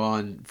of move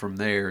on from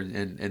there,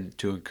 and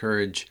to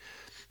encourage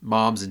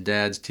moms and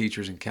dads,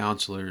 teachers and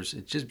counselors.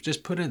 It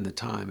just put in the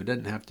time. It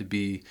doesn't have to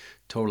be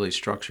totally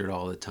structured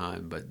all the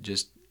time, but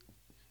just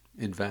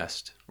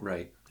invest,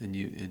 Right. and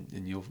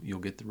you'll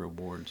get the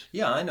rewards.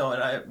 Yeah, I know.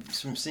 And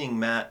from seeing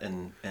Matt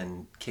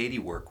and Katie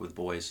work with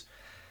boys,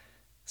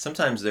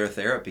 sometimes their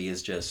therapy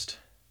is they're just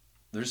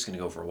going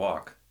to go for a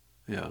walk.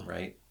 Yeah.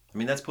 Right. I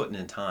mean, that's putting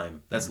in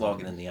time. That's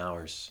logging in the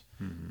hours.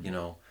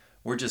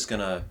 We're just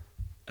gonna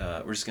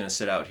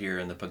sit out here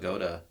in the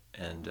pagoda,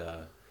 and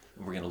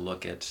we're gonna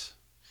look at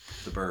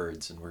the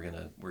birds, and we're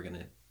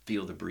gonna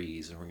feel the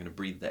breeze, and we're gonna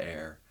breathe the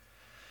air.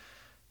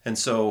 And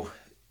so,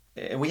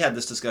 and we had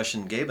this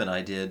discussion, Gabe and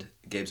I did.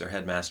 Gabe's our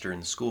headmaster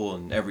in school,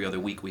 and every other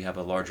week we have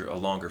a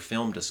longer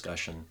film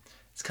discussion.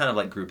 It's kind of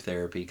like group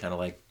therapy, kind of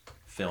like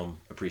film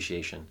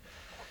appreciation.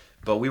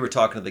 But we were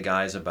talking to the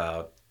guys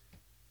about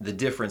the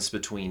difference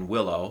between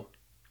Willow,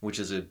 which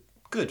is a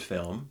good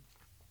film,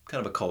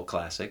 kind of a cult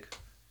classic,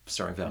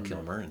 starring Val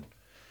Kilmer,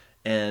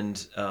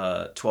 and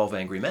 12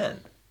 Angry Men.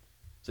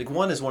 It's like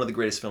one is one of the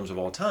greatest films of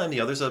all time. The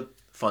other's a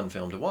fun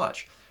film to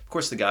watch. Of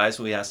course, the guys,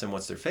 when we asked them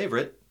what's their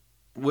favorite,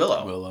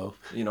 Willow.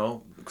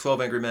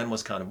 12 Angry Men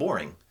was kind of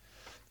boring.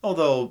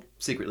 Although,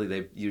 secretly,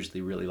 they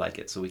usually really like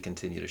it, so we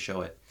continue to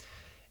show it.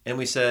 And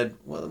we said,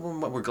 well,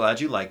 we're glad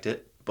you liked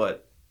it,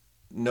 but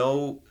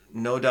no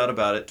doubt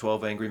about it,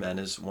 12 Angry Men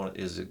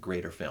is a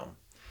greater film.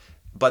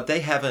 But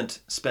they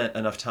haven't spent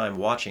enough time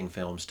watching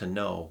films to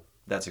know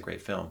that's a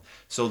great film.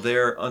 So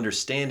their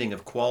understanding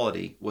of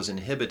quality was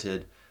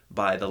inhibited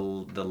by the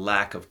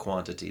lack of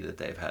quantity that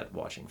they've had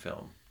watching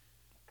film.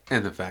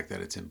 And the fact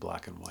that it's in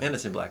black and white. And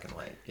it's in black and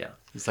white, yeah.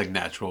 It's like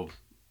natural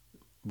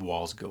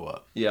walls go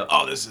up. Yeah.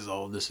 Oh, this is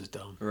old. This is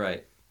dumb.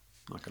 Right.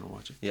 I'm not going to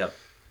watch it. Yep.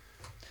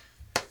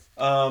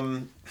 All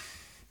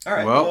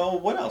right. Well,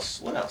 what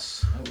else? I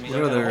mean,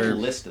 I've got a whole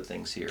list of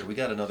things here. We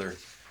got another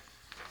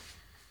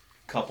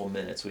couple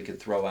minutes. We could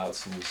throw out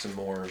some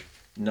more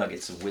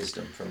nuggets of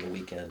wisdom from the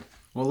weekend.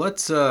 Well,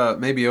 let's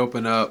maybe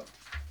open up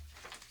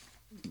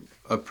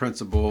a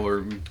principle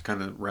or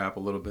kind of wrap a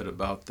little bit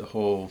about the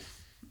whole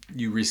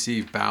you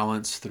receive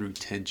balance through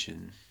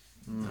tension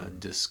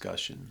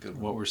discussion.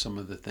 What were some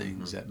of the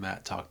things that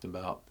Matt talked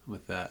about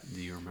with that?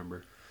 Do you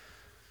remember?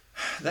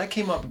 That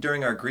came up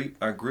during our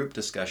group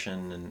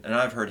discussion, and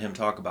I've heard him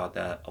talk about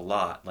that a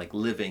lot, like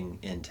living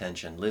in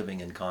tension, living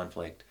in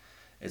conflict.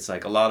 It's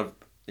like a lot of,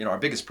 our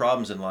biggest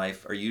problems in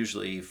life are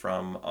usually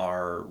from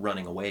our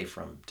running away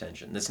from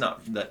tension. It's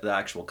not the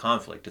actual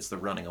conflict, it's the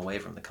running away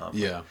from the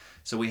conflict. Yeah.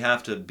 So we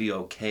have to be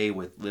okay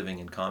with living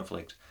in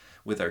conflict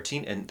with our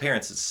teen, and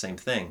parents, it's the same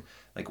thing.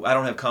 Like, I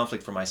don't have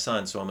conflict for my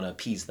son, so I'm going to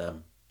appease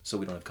them so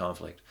we don't have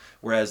conflict.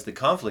 Whereas the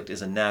conflict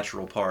is a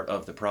natural part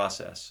of the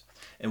process.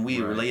 And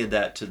we related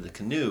that to the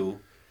canoe,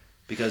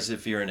 because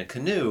if you're in a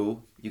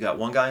canoe, you got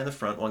one guy in the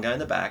front, one guy in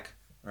the back.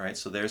 All right,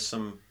 so there's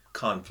some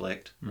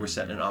conflict. We're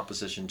set in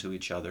opposition to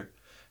each other.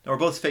 Now, we're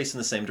both facing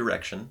the same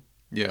direction.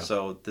 Yeah.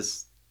 So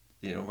this,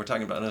 I'm not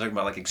talking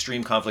about like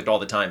extreme conflict all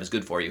the time is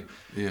good for you.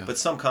 Yeah. But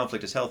some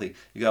conflict is healthy.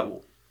 You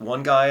got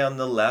one guy on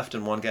the left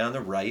and one guy on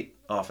the right,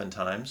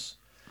 oftentimes.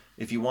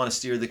 If you want to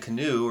steer the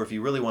canoe, or if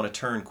you really want to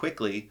turn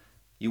quickly,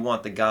 you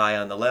want the guy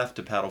on the left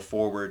to paddle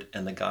forward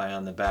and the guy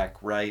on the back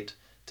right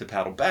to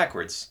paddle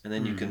backwards, and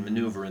then you can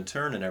maneuver and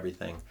turn and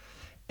everything.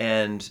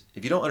 And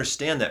if you don't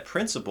understand that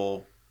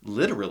principle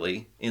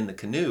literally in the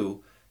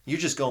canoe, you're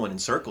just going in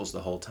circles the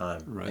whole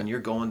time. Right. And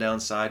you're going down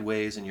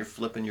sideways, and you're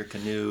flipping your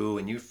canoe,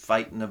 and you're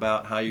fighting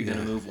about how you're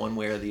going to move one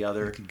way or the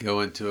other. You could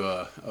go into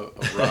a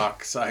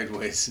rock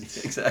sideways and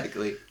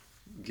exactly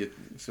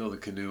fill the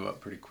canoe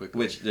up pretty quickly.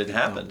 Which it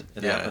happened.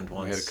 It happened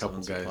once. We had a couple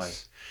once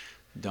guys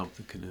dump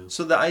the canoe.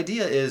 So the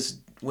idea is,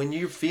 when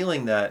you're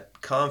feeling that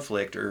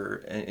conflict,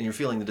 and you're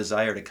feeling the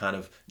desire to kind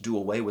of do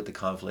away with the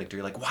conflict, or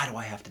you're like, why do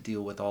I have to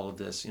deal with all of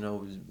this?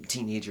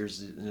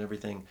 Teenagers and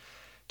everything.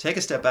 Take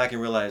a step back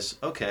and realize,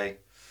 okay,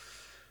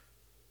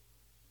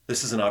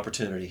 this is an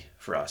opportunity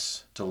for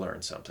us to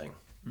learn something.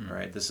 All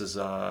right, this is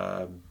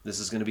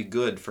going to be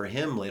good for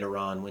him later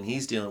on when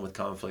he's dealing with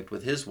conflict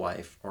with his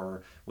wife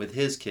or with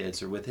his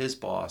kids or with his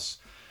boss,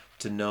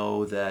 to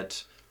know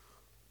that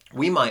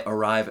we might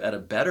arrive at a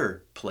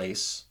better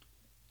place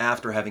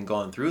after having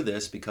gone through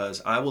this,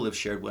 because I will have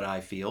shared what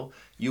I feel,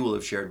 you will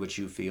have shared what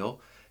you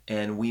feel,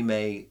 and we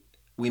may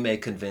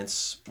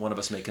convince, one of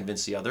us may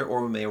convince the other,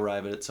 or we may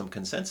arrive at some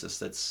consensus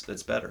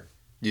that's better.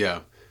 Yeah.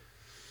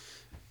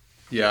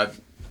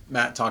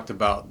 Matt talked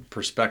about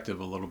perspective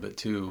a little bit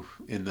too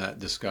in that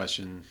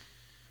discussion,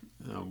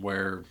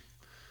 where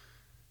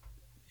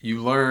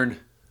you learn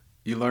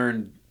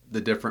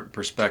the different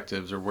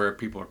perspectives, or where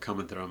people are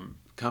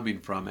coming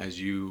from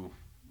as you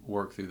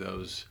work through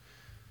those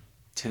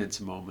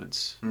tense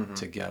moments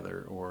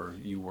together, or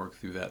you work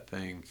through that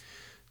thing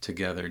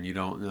together. And you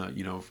don't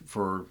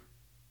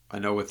I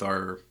know with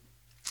our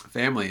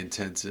family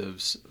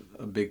intensives,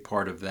 a big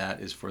part of that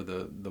is for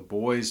the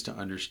boys to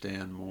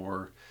understand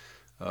more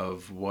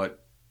of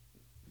what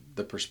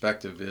the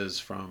perspective is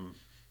from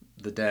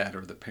the dad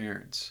or the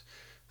parents'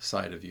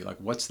 side of you. Like,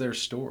 what's their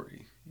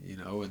story,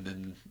 and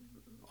then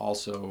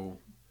also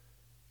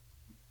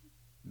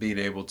being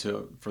able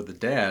to, for the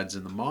dads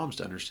and the moms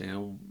to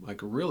understand, like,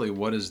 really,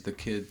 what is the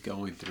kid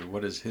going through?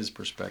 What is his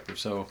perspective?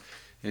 So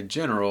in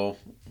general,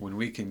 when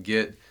we can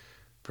get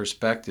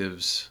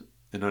perspectives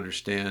and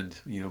understand,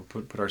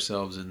 put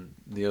ourselves in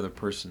the other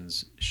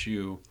person's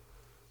shoe,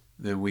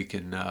 then we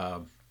can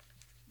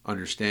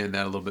understand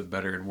that a little bit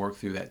better and work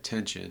through that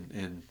tension.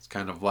 And it's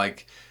kind of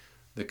like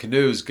the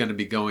canoe is going to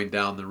be going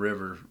down the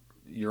river.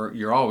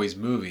 You're always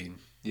moving,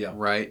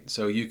 right?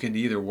 So you can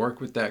either work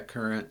with that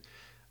current,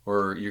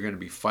 or you're going to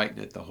be fighting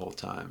it the whole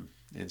time.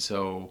 And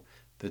so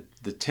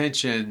the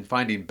tension,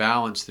 finding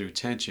balance through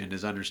tension,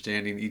 is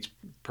understanding each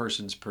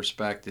person's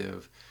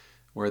perspective,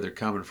 where they're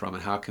coming from,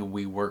 and how can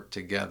we work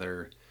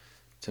together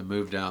to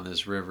move down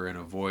this river and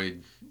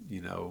avoid,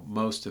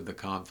 most of the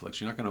conflicts.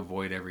 You're not going to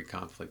avoid every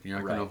conflict. You're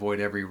not going to avoid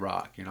every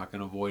rock. You're not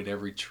going to avoid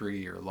every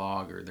tree or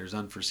log, or there's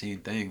unforeseen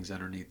things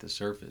underneath the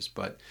surface.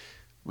 But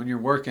when you're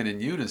working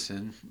in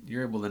unison,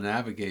 you're able to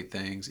navigate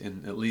things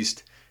and at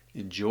least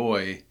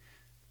enjoy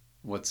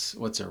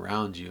what's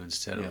around you,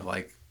 instead of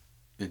like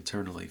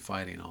internally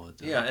fighting all the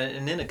time. Yeah,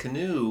 and in a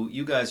canoe,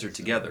 you guys are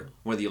together,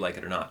 whether you like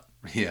it or not.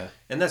 Yeah.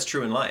 And that's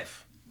true in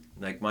life.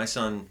 Like, my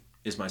son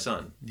is my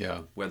son,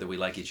 whether we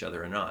like each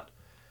other or not.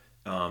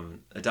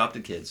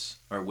 Adopted kids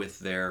are with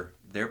their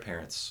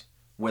parents,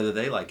 whether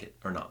they like it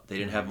or not. They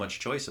didn't have much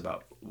choice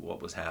about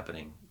what was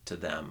happening to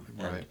them.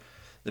 Right. And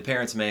the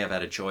parents may have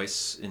had a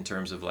choice in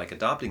terms of like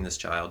adopting this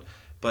child,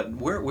 but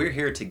we're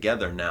here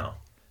together now.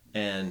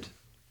 And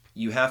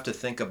you have to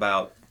think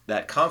about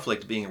that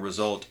conflict being a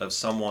result of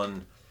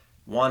someone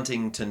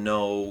wanting to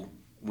know,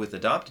 with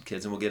adopted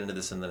kids, and we'll get into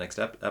this in the next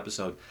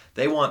episode,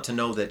 they want to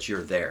know that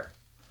you're there.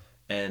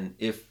 And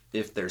if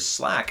there's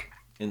slack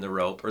in the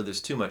rope, or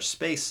there's too much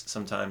space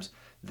sometimes,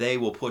 they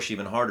will push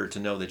even harder to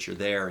know that you're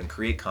there and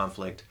create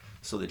conflict,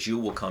 so that you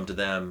will come to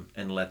them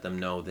and let them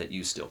know that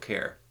you still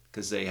care,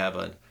 because they have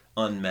an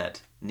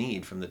unmet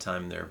need from the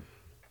time they're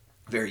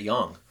very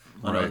young,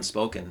 an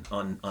unspoken,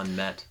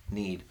 unmet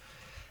need.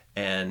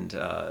 And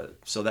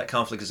so that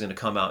conflict is going to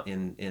come out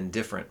in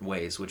different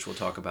ways, which we'll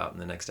talk about in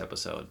the next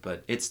episode.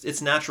 But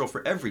it's natural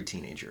for every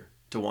teenager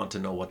to want to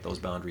know what those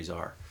boundaries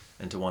are,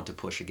 and to want to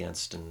push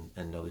against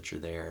and know that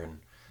you're there,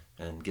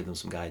 and give them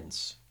some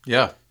guidance.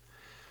 Yeah.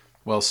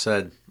 Well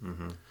said.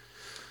 Mm-hmm.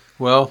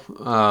 Well,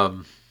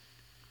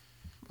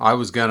 I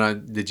was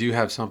did you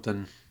have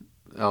something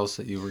else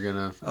that you were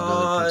gonna,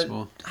 another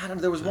principle? I don't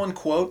know. There was one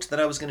quote that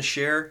I was going to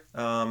share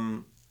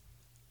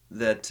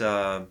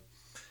that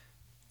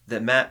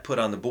Matt put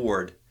on the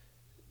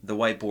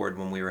whiteboard,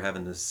 when we were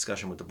having this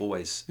discussion with the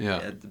boys,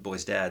 the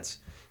boys' dads.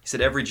 He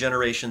said, "Every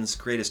generation's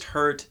greatest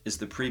hurt is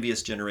the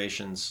previous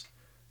generation's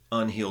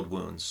unhealed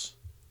wounds,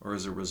 or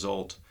as a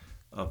result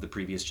of the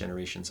previous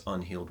generation's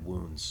unhealed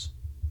wounds."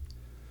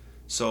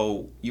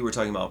 So you were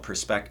talking about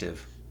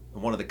perspective.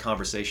 One of the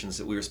conversations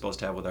that we were supposed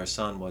to have with our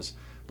son was,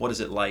 what is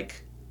it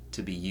like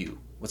to be you?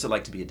 What's it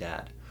like to be a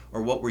dad?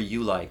 Or what were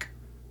you like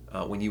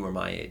when you were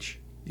my age?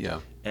 Yeah.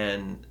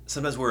 And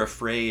sometimes we're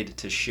afraid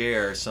to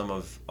share some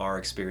of our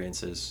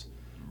experiences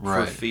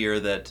for fear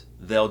that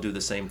they'll do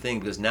the same thing,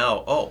 because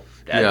now,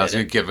 Dad so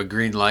you give a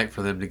green light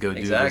for them to go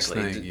do this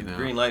thing.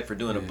 Green light for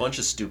doing a bunch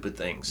of stupid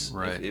things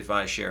if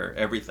I share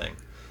everything.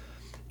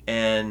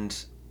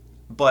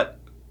 But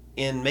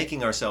in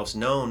making ourselves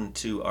known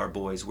to our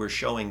boys, we're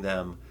showing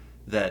them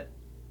that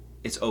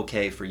it's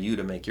okay for you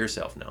to make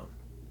yourself known,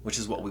 which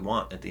is what we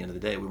want at the end of the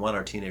day. We want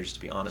our teenagers to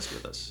be honest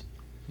with us.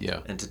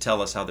 Yeah. And to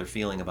tell us how they're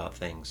feeling about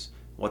things,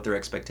 what their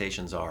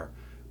expectations are,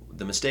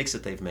 the mistakes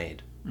that they've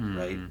made,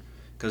 right?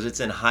 Because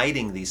it's in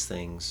hiding these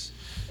things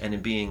and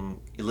in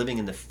living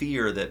in the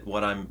fear that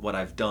what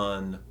I've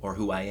done or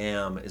who I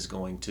am is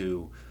going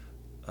to,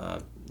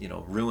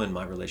 ruin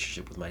my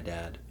relationship with my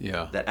dad.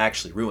 Yeah. That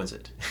actually ruins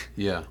it.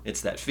 Yeah.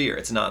 It's that fear.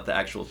 It's not the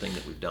actual thing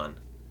that we've done.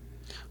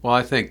 Well,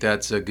 I think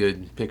that's a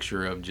good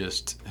picture of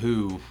just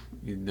who,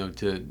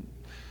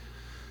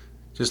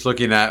 just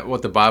looking at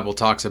what the Bible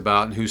talks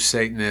about and who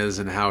Satan is,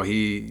 and how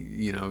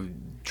he,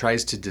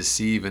 tries to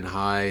deceive and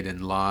hide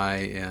and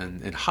lie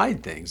and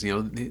hide things.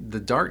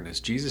 The darkness.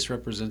 Jesus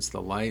represents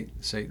the light.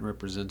 Satan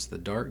represents the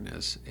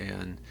darkness.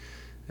 And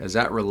as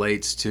that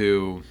relates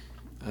to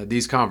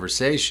these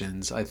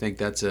conversations, I think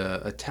that's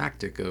a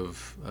tactic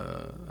of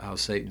how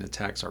Satan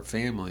attacks our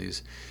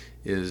families.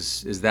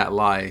 Is that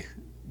lie?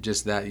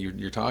 Just that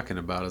you're talking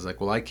about is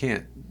like, well, I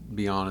can't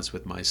be honest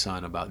with my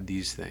son about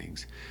these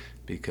things,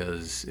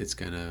 because it's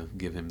going to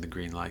give him the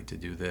green light to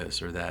do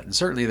this or that. And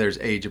certainly there's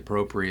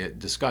age-appropriate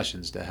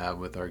discussions to have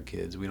with our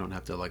kids. We don't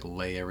have to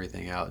lay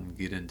everything out and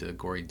get into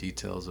gory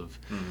details of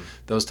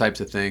those types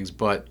of things.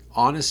 But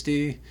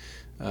honesty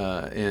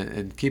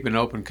and keeping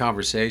open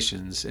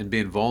conversations and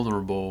being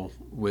vulnerable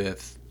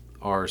with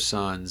our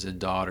sons and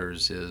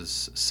daughters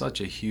is such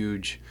a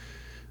huge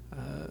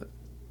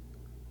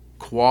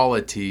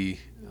quality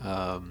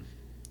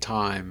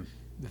time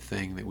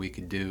thing that we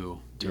can do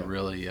to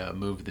really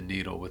move the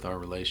needle with our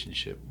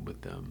relationship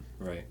with them.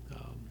 Right.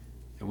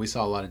 And we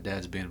saw a lot of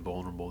dads being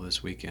vulnerable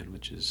this weekend,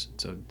 which is,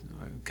 so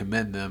I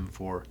commend them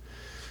for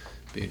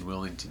being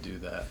willing to do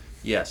that.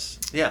 Yes.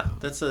 Yeah.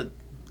 That's a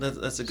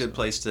good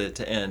place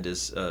to end,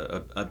 is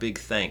a big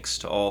thanks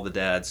to all the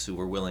dads who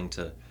were willing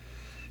to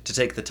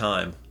take the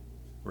time,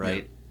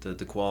 right? Yeah.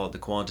 The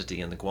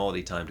quantity and the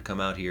quality time to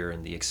come out here,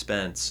 and the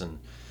expense and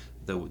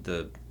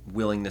the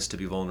willingness to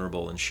be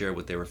vulnerable and share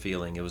what they were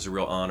feeling. It was a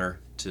real honor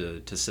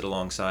to sit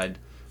alongside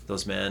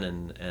those men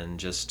and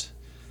just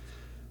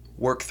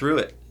work through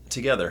it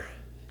together.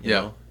 You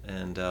know?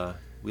 And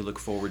we look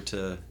forward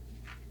to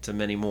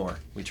many more.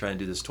 We try and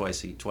do this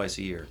twice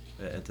a year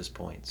at this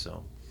point.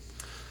 So.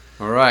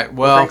 All right.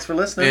 Well, thanks for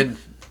listening. And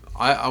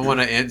I want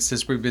to end,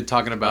 since we've been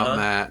talking about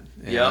Matt,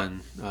 Yep.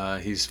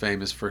 and he's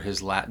famous for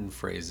his Latin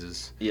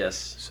phrases.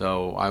 Yes.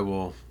 So I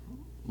will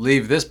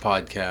leave this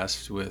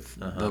podcast with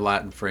the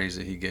Latin phrase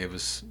that he gave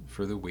us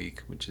for the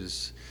week, which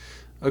is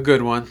a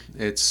good one.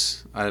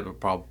 I would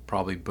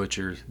probably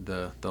butcher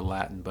the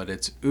Latin, but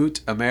it's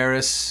ut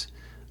amaris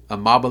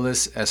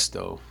amabilis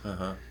esto,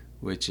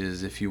 which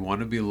is, if you want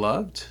to be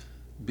loved,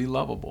 be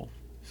lovable.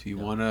 If you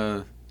want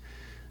to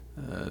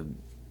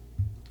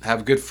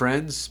have good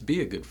friends,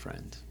 be a good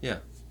friend. Yeah.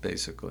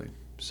 Basically.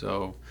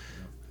 So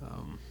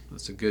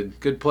that's a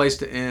good place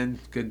to end.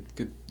 Good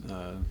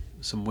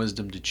some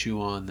wisdom to chew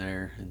on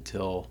there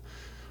until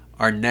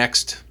our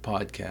next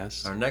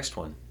podcast. Our next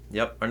one.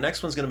 Yep. Our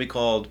next one's going to be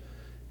called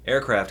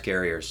Aircraft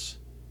Carriers.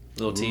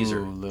 Little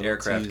teaser.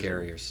 Aircraft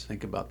Carriers.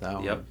 Think about that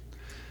one. Yep.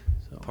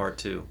 Part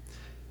 2.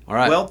 All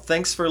right. Well,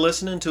 thanks for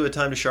listening to A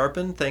Time to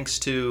Sharpen. Thanks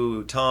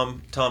to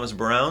Thomas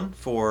Brown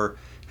for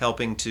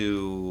helping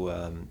to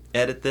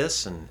edit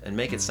this and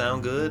make it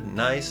sound good and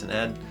nice, and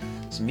add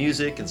some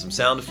music and some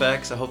sound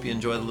effects. I hope you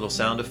enjoy the little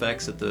sound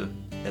effects in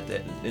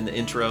the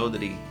intro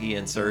that he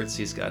inserts.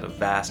 He's got a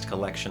vast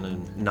collection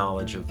and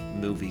knowledge of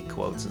movie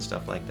quotes and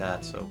stuff like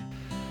that. So,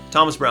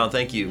 Thomas Brown,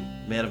 thank you.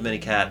 Man of many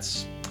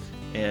cats,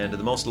 and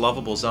the most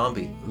lovable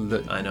zombie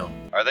I know.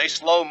 Are they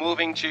slow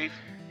moving, Chief?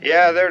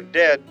 Yeah, they're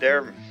dead.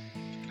 They're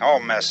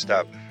all messed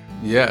up.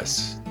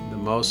 Yes, the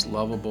most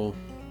lovable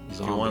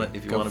zombie.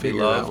 If you want to be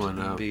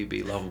loved,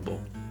 be lovable.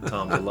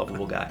 Tom's a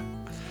lovable guy.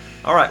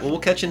 All right, well,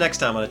 we'll catch you next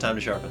time on A Time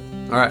to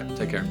Sharpen. All right,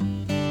 take care.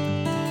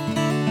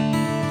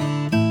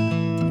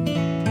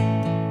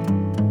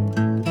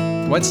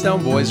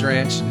 Whetstone Boys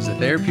Ranch is a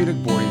therapeutic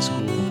boarding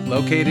school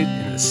located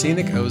in the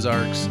scenic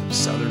Ozarks of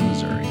southern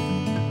Missouri.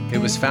 It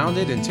was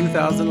founded in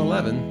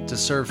 2011 to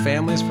serve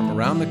families from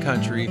around the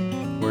country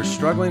who are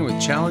struggling with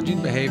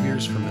challenging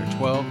behaviors from their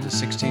 12 to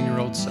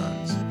 16-year-old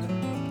sons.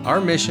 Our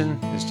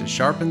mission is to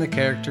sharpen the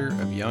character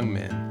of young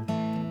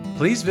men.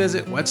 Please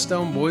visit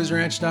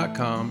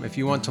whetstoneboysranch.com if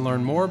you want to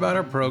learn more about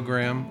our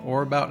program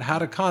or about how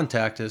to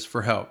contact us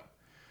for help.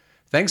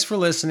 Thanks for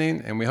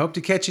listening, and we hope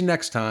to catch you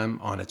next time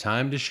on A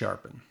Time to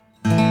Sharpen.